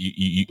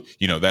 You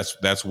know,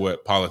 that's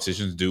what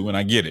politicians do, and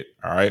I get it.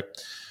 All right.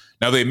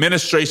 Now, the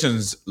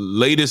administration's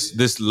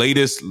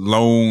latest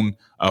loan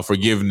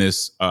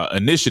forgiveness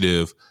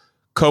initiative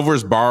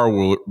covers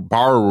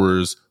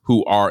borrowers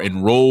who are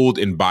enrolled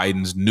in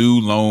Biden's new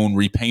loan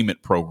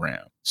repayment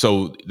program.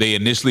 So they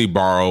initially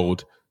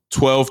borrowed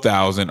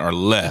 $12,000 or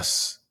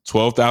less,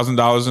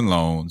 $12,000 in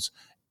loans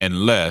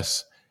and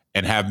less,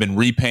 and have been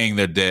repaying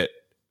their debt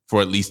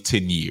for at least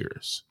 10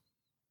 years.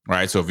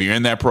 Right. So if you're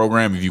in that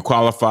program, if you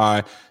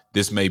qualify,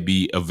 this may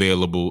be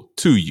available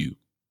to you.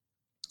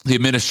 The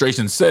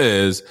administration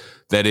says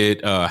that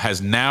it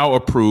has now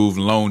approved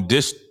loan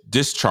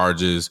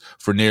discharges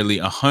for nearly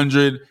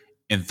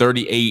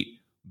 $138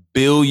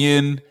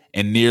 billion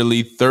and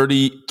nearly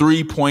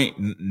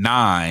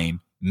 33.9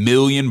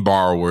 million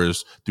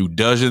borrowers through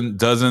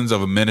dozens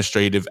of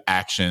administrative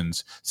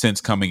actions since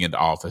coming into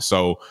office.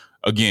 So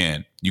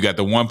again, you got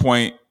the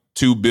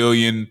 $1.2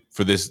 billion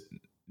for this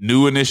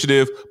new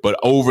initiative, but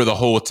over the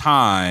whole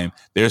time,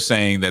 they're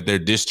saying that their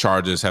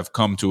discharges have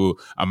come to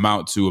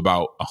amount to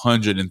about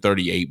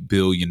 $138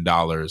 billion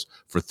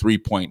for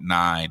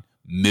 3.9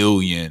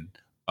 million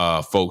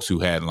folks who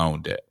had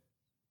loan debt.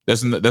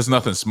 That's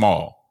nothing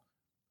small.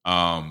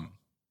 You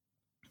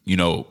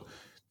know,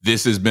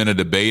 this has been a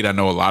debate. I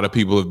know a lot of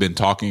people have been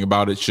talking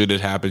about it. Should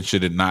it happen?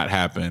 Should it not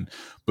happen?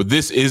 But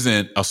this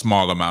isn't a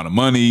small amount of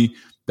money.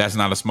 That's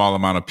not a small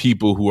amount of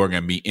people who are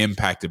going to be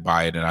impacted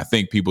by it. And I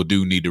think people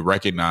do need to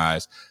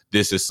recognize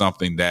this is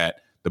something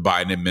that the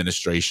Biden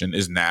administration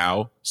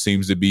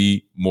seems to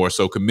be more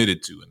so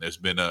committed to. And there's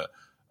been a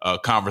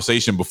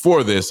conversation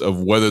before this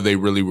of whether they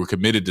really were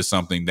committed to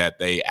something that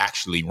they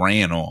actually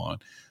ran on,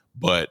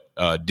 but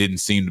didn't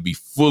seem to be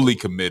fully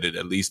committed,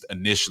 at least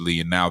initially.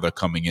 And now they're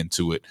coming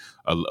into it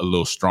a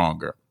little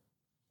stronger.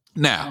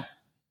 Now,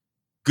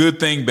 good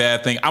thing,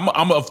 bad thing.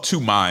 I'm of two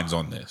minds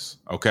on this.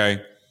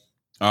 Okay.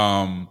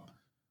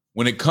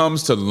 When it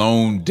comes to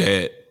loan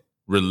debt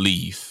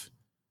relief,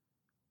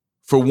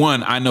 for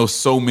one, I know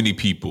so many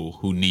people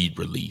who need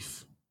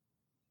relief.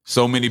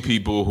 So many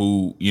people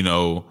who, you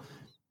know,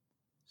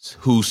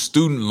 whose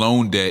student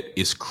loan debt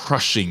is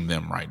crushing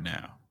them right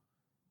now.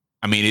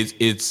 I mean,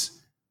 it's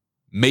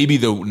maybe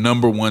the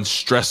number one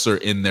stressor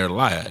in their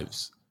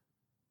lives,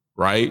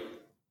 right?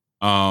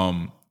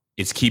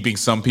 It's keeping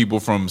some people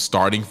from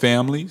starting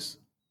families.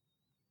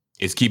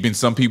 It's keeping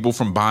some people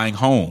from buying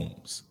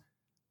homes.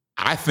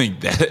 I think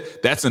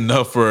that that's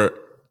enough for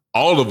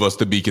all of us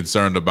to be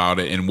concerned about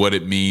it and what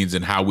it means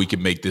and how we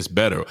can make this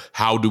better.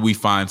 How do we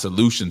find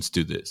solutions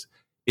to this?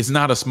 It's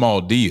not a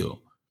small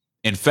deal.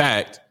 In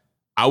fact,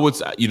 I would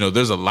say, you know,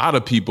 there's a lot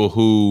of people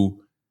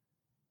who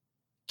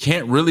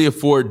can't really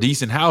afford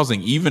decent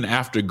housing, even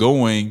after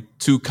going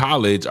to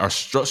college, or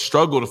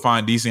struggle to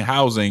find decent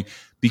housing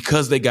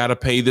because they got to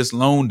pay this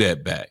loan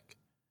debt back,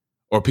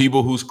 or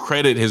people whose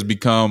credit has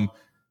become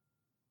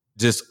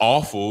just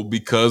awful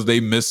because they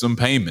missed some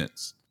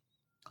payments.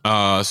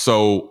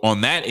 So on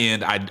that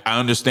end, I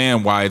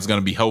understand why it's going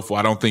to be helpful.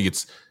 I don't think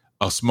it's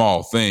a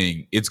small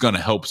thing. It's going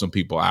to help some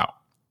people out.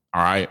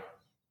 All right.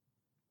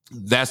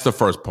 That's the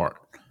first part.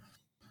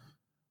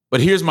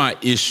 But here's my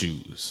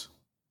issues.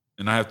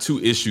 And I have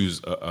two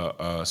issues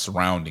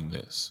surrounding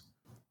this.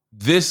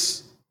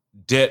 This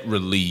debt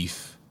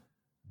relief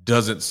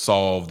doesn't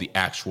solve the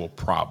actual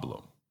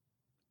problem.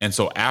 And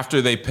so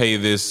after they pay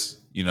this,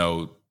 you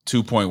know,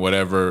 2 point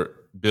whatever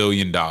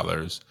billion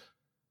dollars,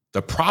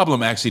 the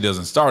problem actually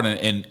doesn't start.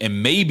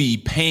 And maybe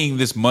paying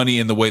this money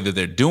in the way that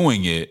they're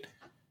doing it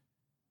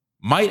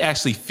might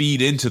actually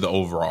feed into the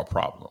overall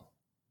problem.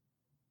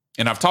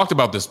 And I've talked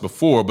about this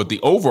before, but the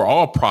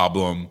overall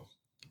problem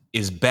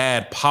is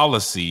bad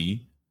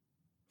policy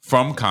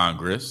from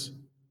Congress,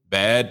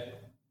 bad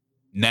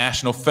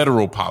national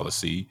federal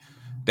policy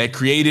that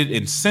created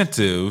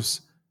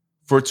incentives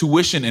for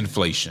tuition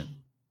inflation.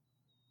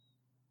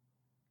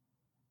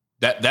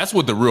 That's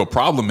what the real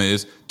problem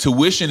is.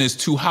 Tuition is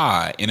too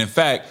high. And in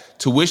fact,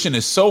 tuition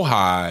is so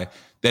high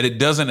that it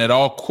doesn't at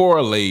all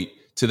correlate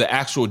to the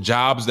actual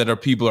jobs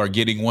that people are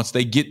getting once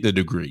they get the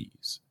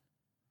degrees.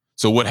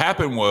 So what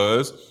happened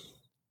was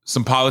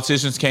some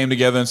politicians came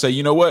together and said,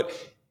 you know what?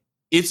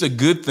 It's a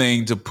good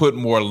thing to put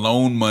more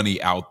loan money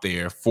out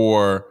there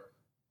for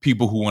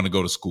people who want to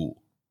go to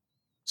school.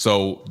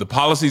 So the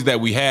policies that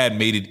we had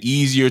made it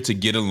easier to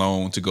get a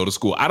loan to go to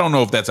school. I don't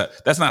know if that's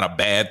not a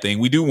bad thing.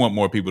 We do want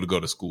more people to go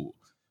to school.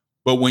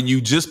 But when you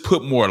just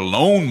put more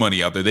loan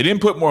money out there, they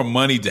didn't put more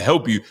money to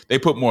help you. They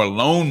put more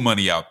loan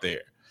money out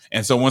there.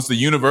 And so once the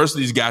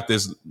universities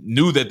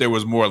knew that there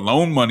was more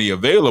loan money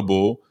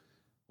available,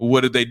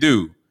 what did they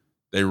do?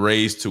 They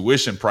raised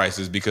tuition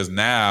prices because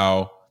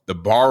now the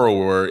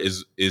borrower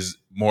is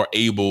more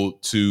able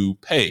to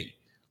pay,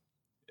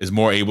 is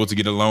more able to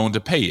get a loan to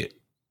pay it.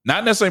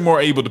 Not necessarily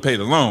more able to pay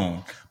the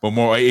loan, but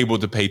more able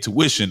to pay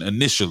tuition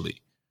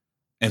initially.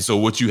 And so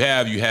what you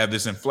have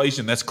this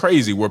inflation that's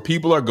crazy where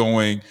people are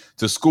going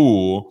to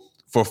school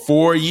for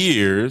 4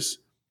 years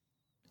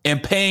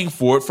and paying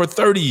for it for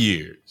 30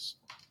 years.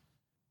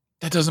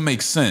 That doesn't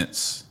make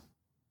sense.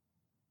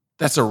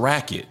 That's a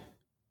racket.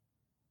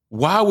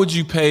 Why would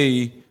you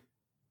pay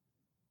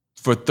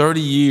for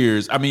 30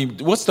 years? I mean,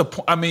 what's the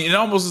point? I mean, it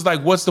almost is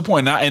like, what's the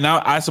point? And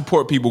I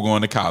support people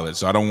going to college,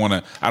 so I don't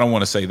want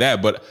to say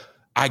that, but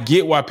I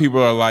get why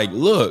people are like,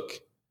 look,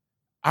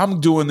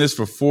 I'm doing this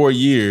for 4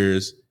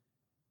 years,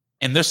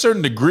 and there's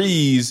certain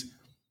degrees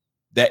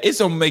that it's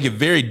going to make it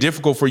very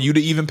difficult for you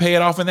to even pay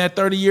it off in that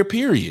 30-year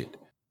period.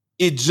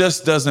 It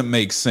just doesn't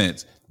make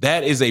sense.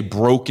 That is a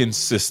broken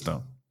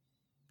system.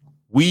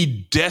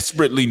 We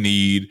desperately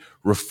need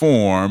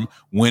reform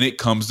when it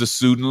comes to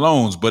student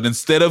loans. But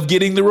instead of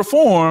getting the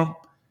reform,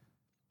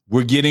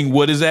 we're getting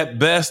what is at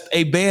best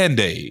a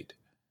Band-Aid,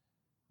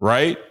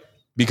 right?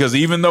 Because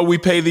even though we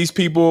pay these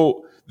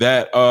people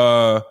that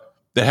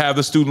have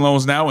the student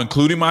loans now,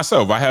 including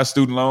myself, I have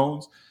student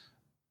loans,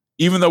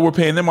 even though we're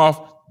paying them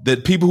off, the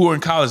people who are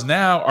in college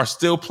now are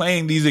still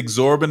paying these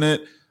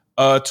exorbitant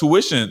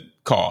tuition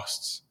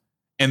costs.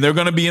 And they're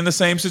going to be in the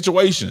same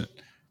situation.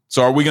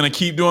 So are we going to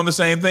keep doing the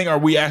same thing? Or are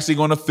we actually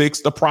going to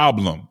fix the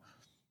problem?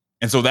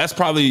 And so that's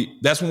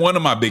one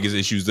of my biggest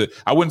issues. That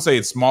I wouldn't say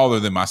it's smaller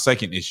than my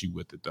second issue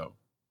with it, though.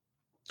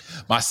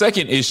 My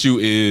second issue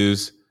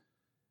is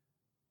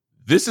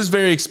this is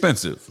very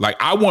expensive. Like,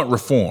 I want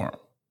reform.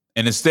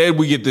 And instead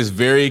we get this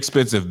very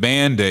expensive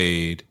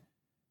Band-Aid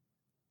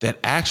that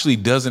actually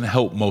doesn't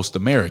help most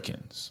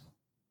Americans.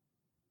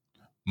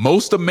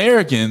 Most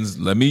Americans,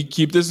 let me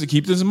keep this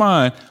in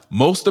mind.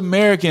 Most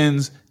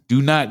Americans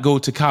do not go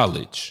to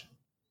college.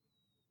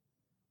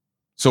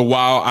 So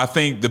while I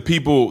think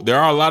there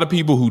are a lot of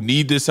people who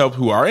need this help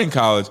who are in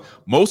college,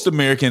 most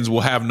Americans will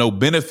have no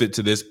benefit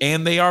to this,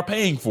 and they are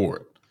paying for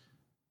it.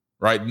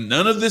 Right?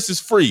 None of this is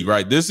free,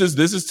 right? This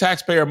is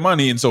taxpayer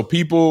money. And so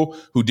people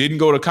who didn't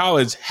go to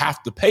college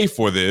have to pay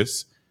for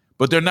this,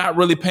 but they're not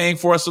really paying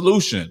for a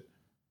solution.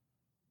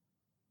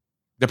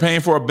 They're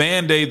paying for a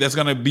Band-Aid that's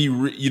going to be,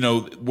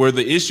 where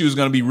the issue is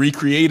going to be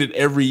recreated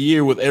every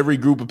year with every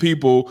group of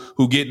people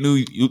who get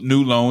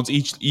new loans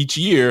each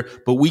year,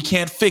 but we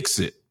can't fix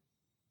it.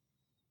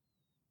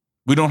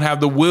 We don't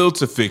have the will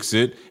to fix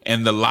it.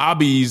 And the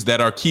lobbies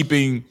that are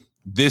keeping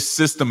this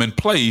system in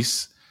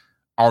place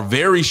are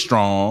very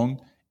strong.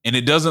 And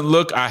it doesn't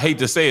look, I hate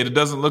to say it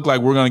doesn't look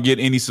like we're going to get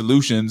any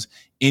solutions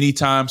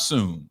anytime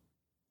soon.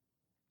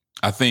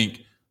 I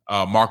think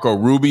Marco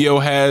Rubio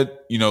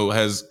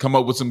has come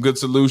up with some good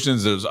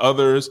solutions. There's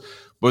others,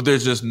 but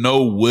there's just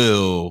no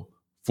will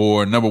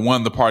for, number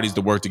one, the parties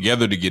to work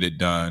together to get it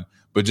done,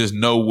 but just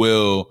no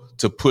will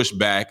to push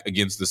back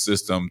against the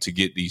system to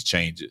get these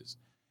changes.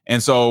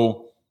 And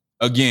so,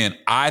 again,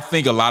 I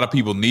think a lot of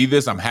people need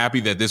this. I'm happy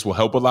that this will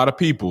help a lot of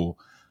people,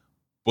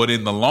 but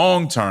in the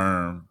long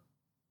term,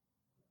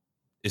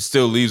 it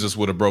still leaves us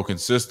with a broken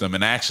system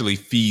and actually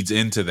feeds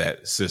into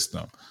that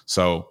system.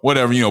 So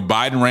whatever,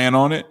 Biden ran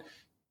on it.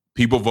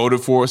 Some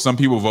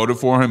people voted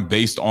for him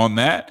based on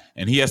that,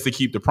 and he has to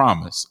keep the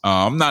promise.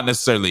 I'm not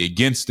necessarily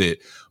against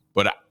it,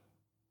 but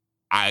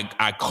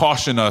I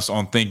caution us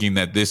on thinking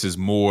that this is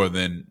more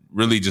than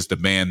really just a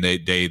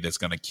Band-Aid that's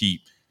going to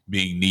keep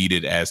being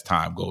needed as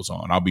time goes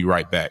on. I'll be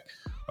right back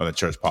on the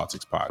Church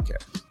Politics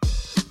Podcast.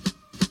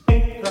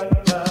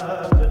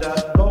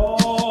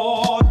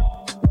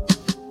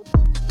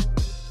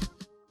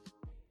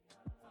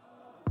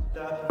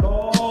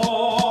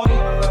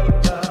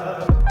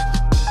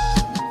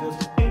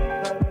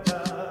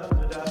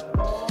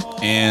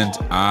 And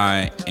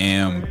I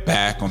am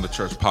back on the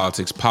Church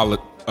Politics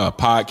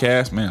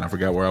Podcast. Man, I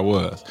forgot where I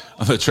was.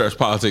 On the Church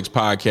Politics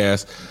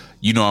Podcast.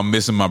 I'm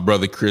missing my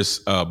brother, Chris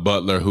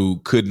Butler, who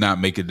could not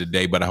make it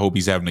today, but I hope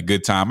he's having a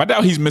good time. I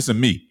doubt he's missing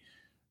me,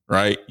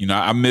 right?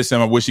 I miss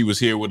him. I wish he was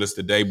here with us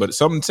today, but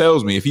something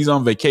tells me if he's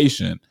on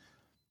vacation,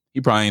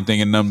 he probably ain't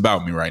thinking nothing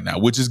about me right now,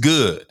 which is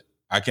good.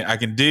 I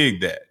can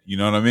dig that. You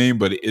know what I mean?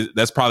 But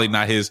that's probably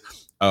not his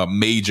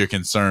major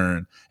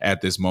concern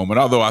at this moment.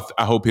 Although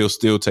I hope he'll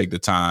still take the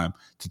time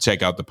to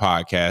check out the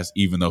podcast,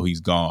 even though he's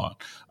gone.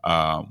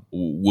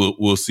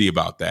 We'll see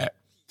about that.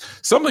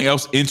 Something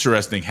else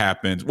interesting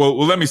happened. Well,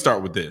 let me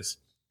start with this.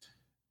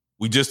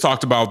 We just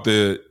talked about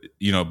the,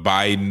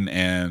 Biden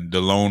and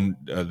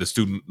the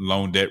student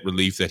loan debt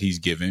relief that he's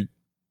giving.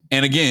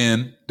 And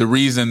again, the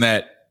reason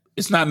that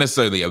it's not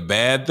necessarily a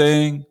bad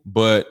thing,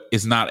 but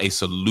it's not a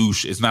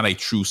solution. It's not a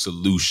true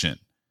solution.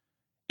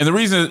 And the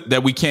reason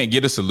that we can't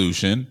get a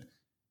solution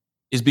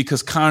is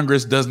because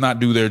Congress does not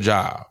do their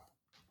job.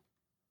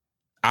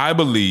 I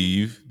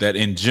believe that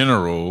in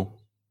general,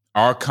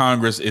 our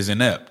Congress is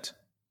inept.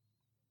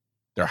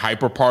 They're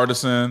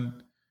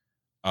hyper-partisan.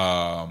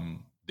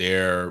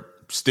 They're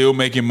still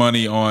making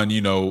money on,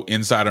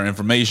 insider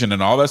information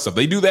and all that stuff.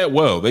 They do that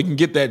well. They can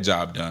get that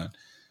job done.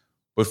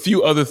 But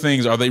few other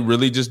things are they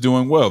really just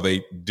doing well.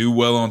 They do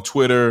well on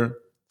Twitter,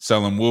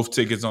 selling wolf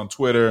tickets on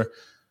Twitter,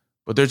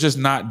 but they're just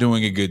not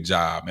doing a good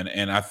job.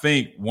 And I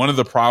think one of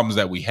the problems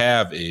that we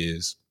have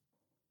is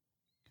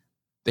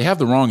they have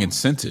the wrong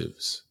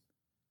incentives.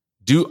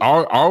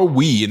 Are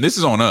we, and this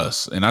is on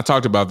us, and I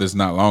talked about this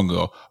not long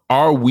ago,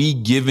 are we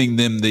giving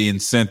them the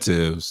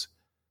incentives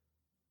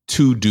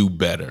to do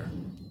better,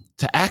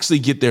 to actually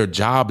get their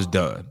jobs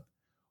done?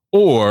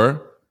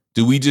 Or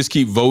do we just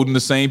keep voting the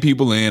same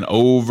people in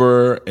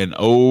over and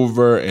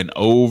over and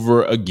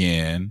over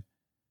again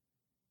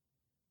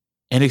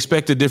and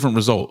expect a different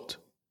result?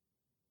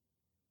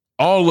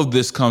 All of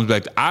this comes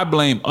back to I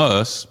blame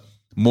us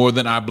more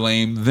than I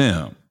blame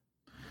them.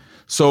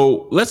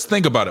 So let's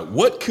think about it.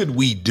 What could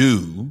we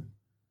do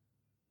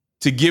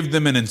to give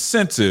them an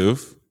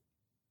incentive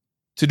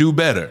to do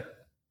better?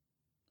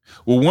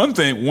 Well, one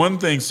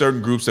thing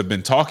certain groups have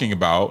been talking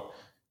about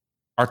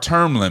are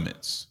term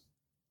limits.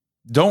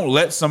 Don't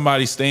let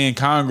somebody stay in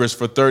Congress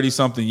for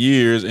 30-something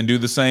years and do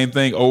the same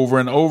thing over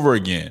and over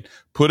again.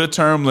 Put a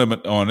term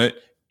limit on it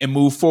and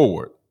move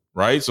forward,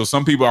 right? So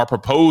some people are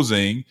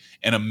proposing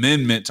an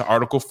amendment to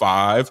Article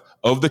 5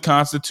 of the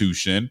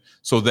Constitution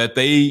so that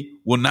they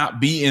will not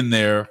be in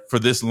there for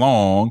this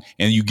long,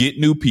 and you get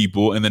new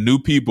people, and the new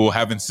people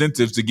have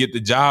incentives to get the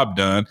job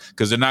done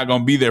because they're not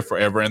going to be there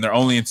forever, and their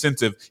only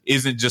incentive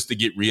isn't just to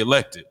get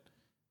reelected.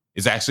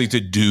 It's actually to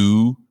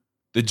do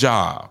the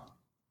job.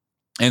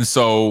 And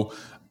so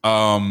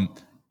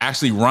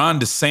actually Ron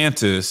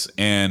DeSantis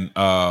and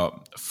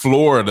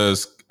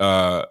Florida's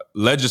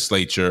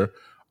legislature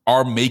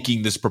are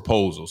making this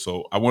proposal.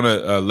 So I want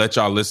to let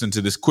y'all listen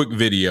to this quick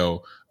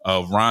video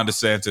of Ron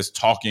DeSantis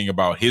talking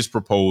about his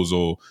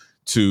proposal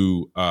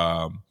to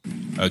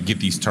get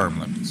these term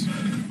limits.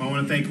 I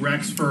want to thank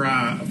Rex for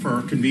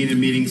convening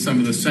meeting some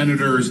of the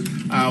senators.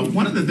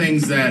 One of the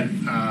things that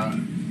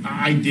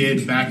I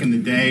did back in the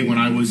day when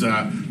I was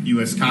a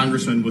U.S.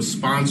 Congressman was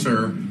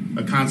sponsor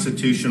a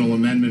constitutional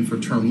amendment for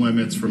term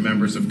limits for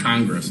members of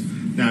Congress.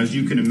 Now, as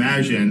you can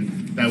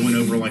imagine, that went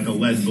over like a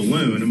lead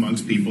balloon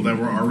amongst people that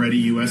were already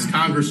U.S.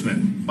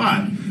 congressmen.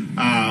 But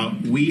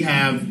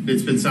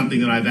it's been something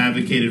that I've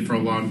advocated for a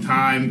long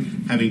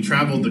time. Having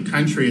traveled the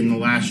country in the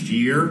last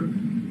year,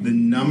 the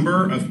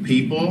number of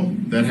people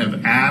that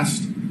have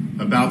asked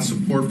about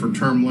support for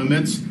term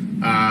limits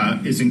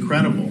is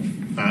incredible.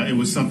 It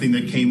was something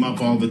that came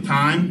up all the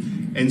time.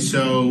 And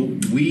so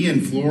we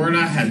in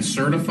Florida had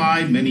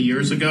certified many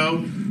years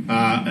ago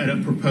a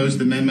proposed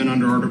amendment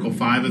under Article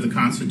 5 of the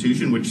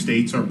Constitution, which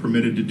states are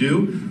permitted to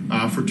do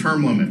for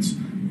term limits.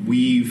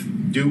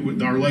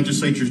 Our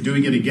legislature is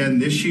doing it again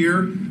this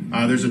year.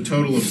 There's a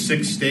total of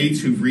 6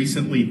 states who've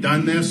recently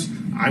done this.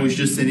 I was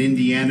just in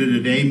Indiana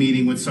today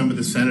meeting with some of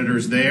the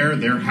senators there.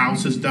 Their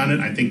House has done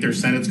it. I think their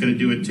Senate's going to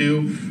do it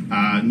too.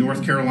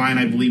 North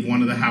Carolina, I believe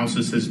one of the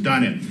houses has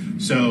done it.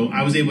 So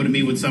I was able to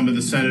meet with some of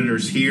the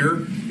senators here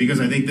because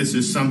I think this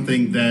is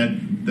something that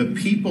the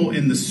people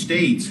in the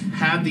states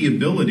have the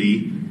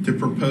ability to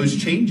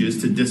propose changes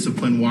to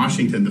discipline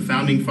Washington. The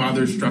founding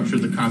fathers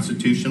structured the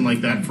Constitution like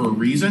that for a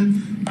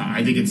reason.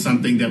 I think it's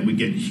something that would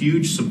get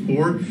huge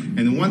support.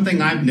 And the one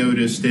thing I've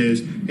noticed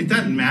is it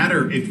doesn't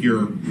matter if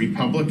you're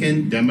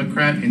Republican,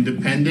 Democrat,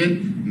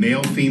 Independent,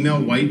 male,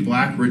 female, white,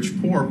 black, rich,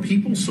 poor.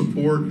 People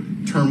support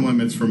term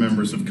limits for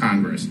members of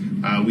Congress.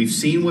 We've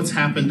seen what's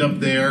happened up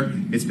there.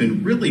 It's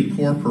been really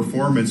poor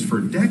performance for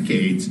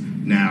decades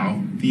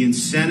now. The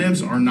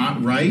incentives are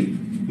not right.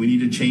 We need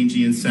to change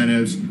the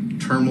incentives.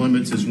 Term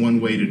limits is one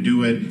way to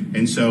do it.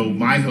 And so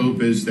my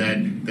hope is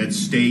that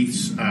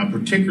states,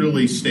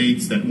 particularly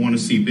states that want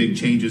to see big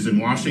changes in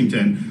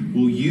Washington,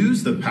 will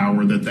use the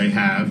power that they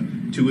have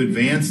to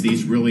advance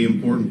these really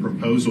important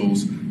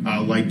proposals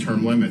like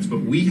term limits.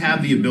 But we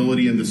have the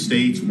ability in the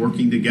states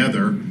working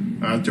together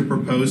to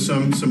propose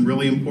some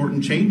really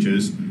important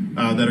changes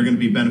that are going to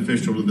be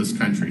beneficial to this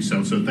country.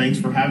 So thanks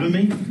for having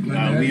me.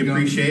 We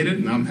appreciate it,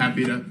 and I'm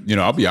happy to.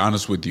 I'll be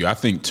honest with you. I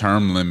think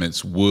term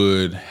limits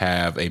would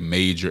have a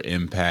major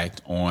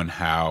impact on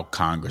how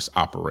Congress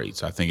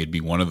operates. I think it'd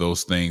be one of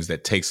those things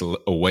that takes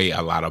away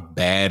a lot of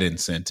bad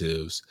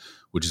incentives,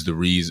 which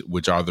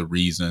are the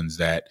reasons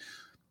that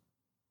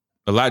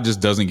a lot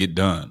just doesn't get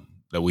done.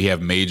 That we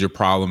have major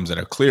problems that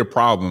are clear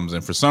problems,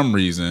 and for some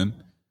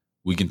reason,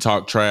 we can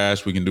talk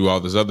trash, we can do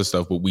all this other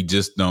stuff, but we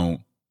just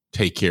don't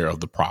take care of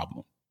the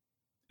problem.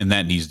 And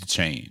that needs to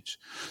change.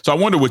 So I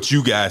wonder what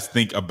you guys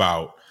think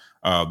about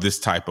this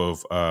type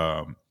of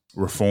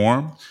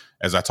reform.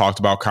 As I talked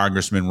about,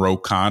 Congressman Ro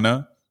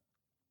Khanna,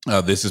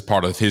 this is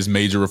part of his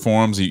major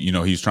reforms.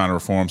 He's trying to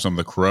reform some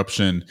of the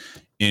corruption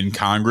in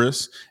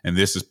Congress, and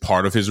this is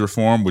part of his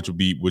reform, which would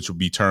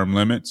be term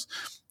limits.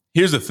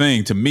 here's the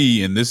thing to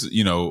me, and this,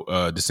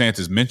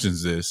 DeSantis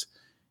mentions this,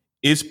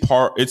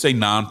 it's a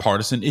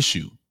nonpartisan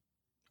issue.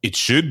 It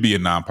should be a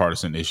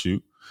nonpartisan issue.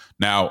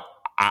 Now,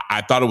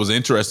 I thought it was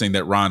interesting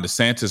that Ron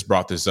DeSantis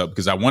brought this up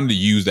because I wanted to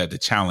use that to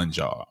challenge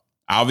y'all.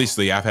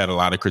 Obviously, I've had a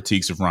lot of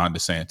critiques of Ron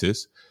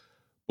DeSantis,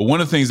 but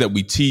one of the things that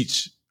we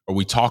teach or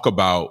we talk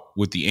about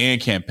with the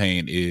AND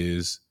campaign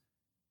is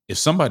if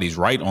somebody's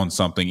right on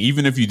something,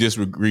 even if you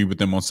disagree with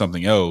them on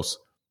something else,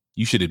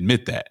 you should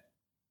admit that.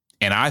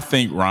 And I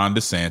think Ron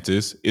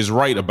DeSantis is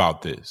right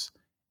about this.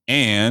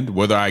 And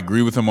whether I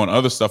agree with him on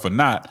other stuff or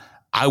not,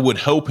 I would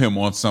help him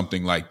on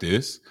something like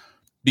this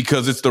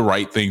because it's the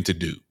right thing to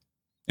do.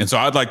 And so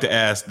I'd like to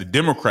ask the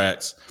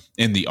Democrats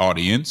in the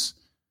audience,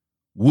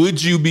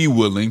 would you be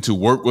willing to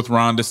work with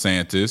Ron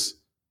DeSantis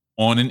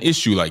on an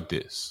issue like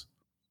this?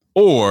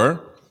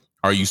 Or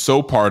are you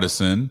so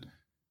partisan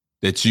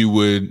that you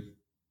would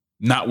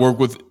not work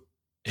with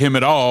him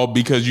at all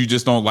because you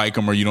just don't like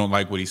him or you don't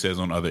like what he says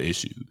on other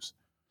issues?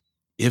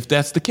 If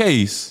that's the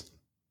case,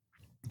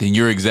 then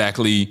you're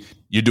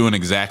doing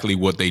exactly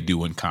what they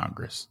do in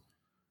Congress,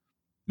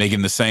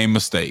 making the same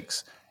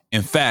mistakes.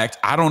 In fact,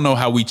 I don't know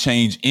how we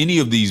change any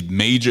of these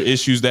major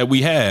issues that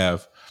we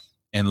have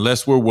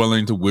unless we're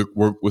willing to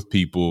work with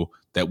people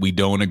that we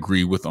don't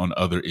agree with on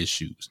other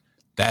issues.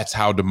 That's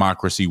how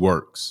democracy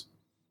works.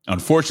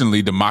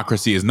 Unfortunately,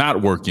 democracy is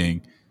not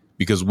working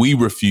because we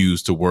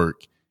refuse to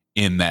work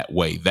in that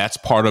way. That's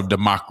part of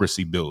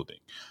democracy building.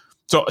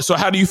 So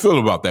how do you feel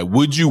about that?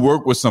 Would you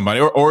work with somebody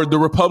or the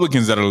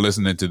Republicans that are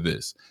listening to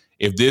this?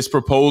 If this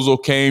proposal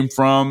came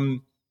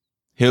from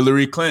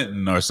Hillary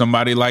Clinton or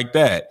somebody like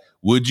that,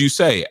 would you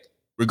say,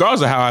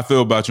 regardless of how I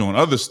feel about you on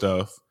other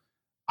stuff,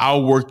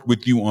 I'll work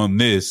with you on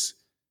this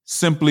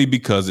simply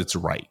because it's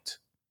right?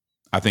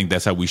 I think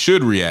that's how we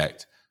should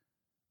react.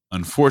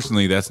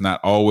 Unfortunately, that's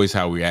not always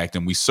how we act.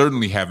 And we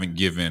certainly haven't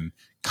given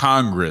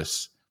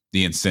Congress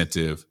the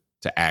incentive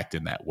to act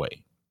in that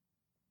way.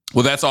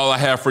 Well, that's all I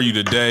have for you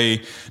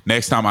today.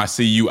 Next time I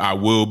see you, I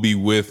will be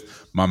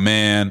with my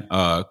man,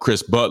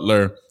 Chris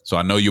Butler. So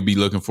I know you'll be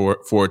looking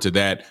forward to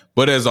that.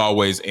 But as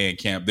always, AND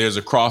Camp, there's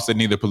a cross that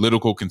neither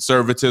political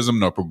conservatism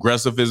nor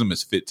progressivism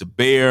is fit to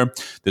bear.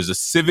 There's a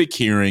civic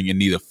hearing and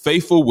neither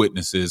faithful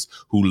witnesses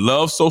who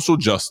love social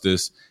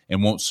justice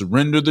and won't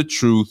surrender the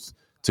truth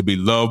to be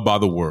loved by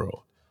the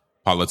world.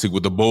 Politic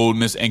with the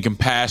boldness and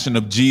compassion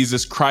of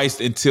Jesus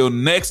Christ. Until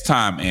next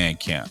time, AND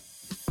Camp,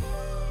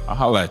 I'll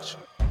holla at you.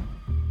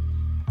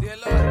 Dear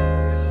Lord.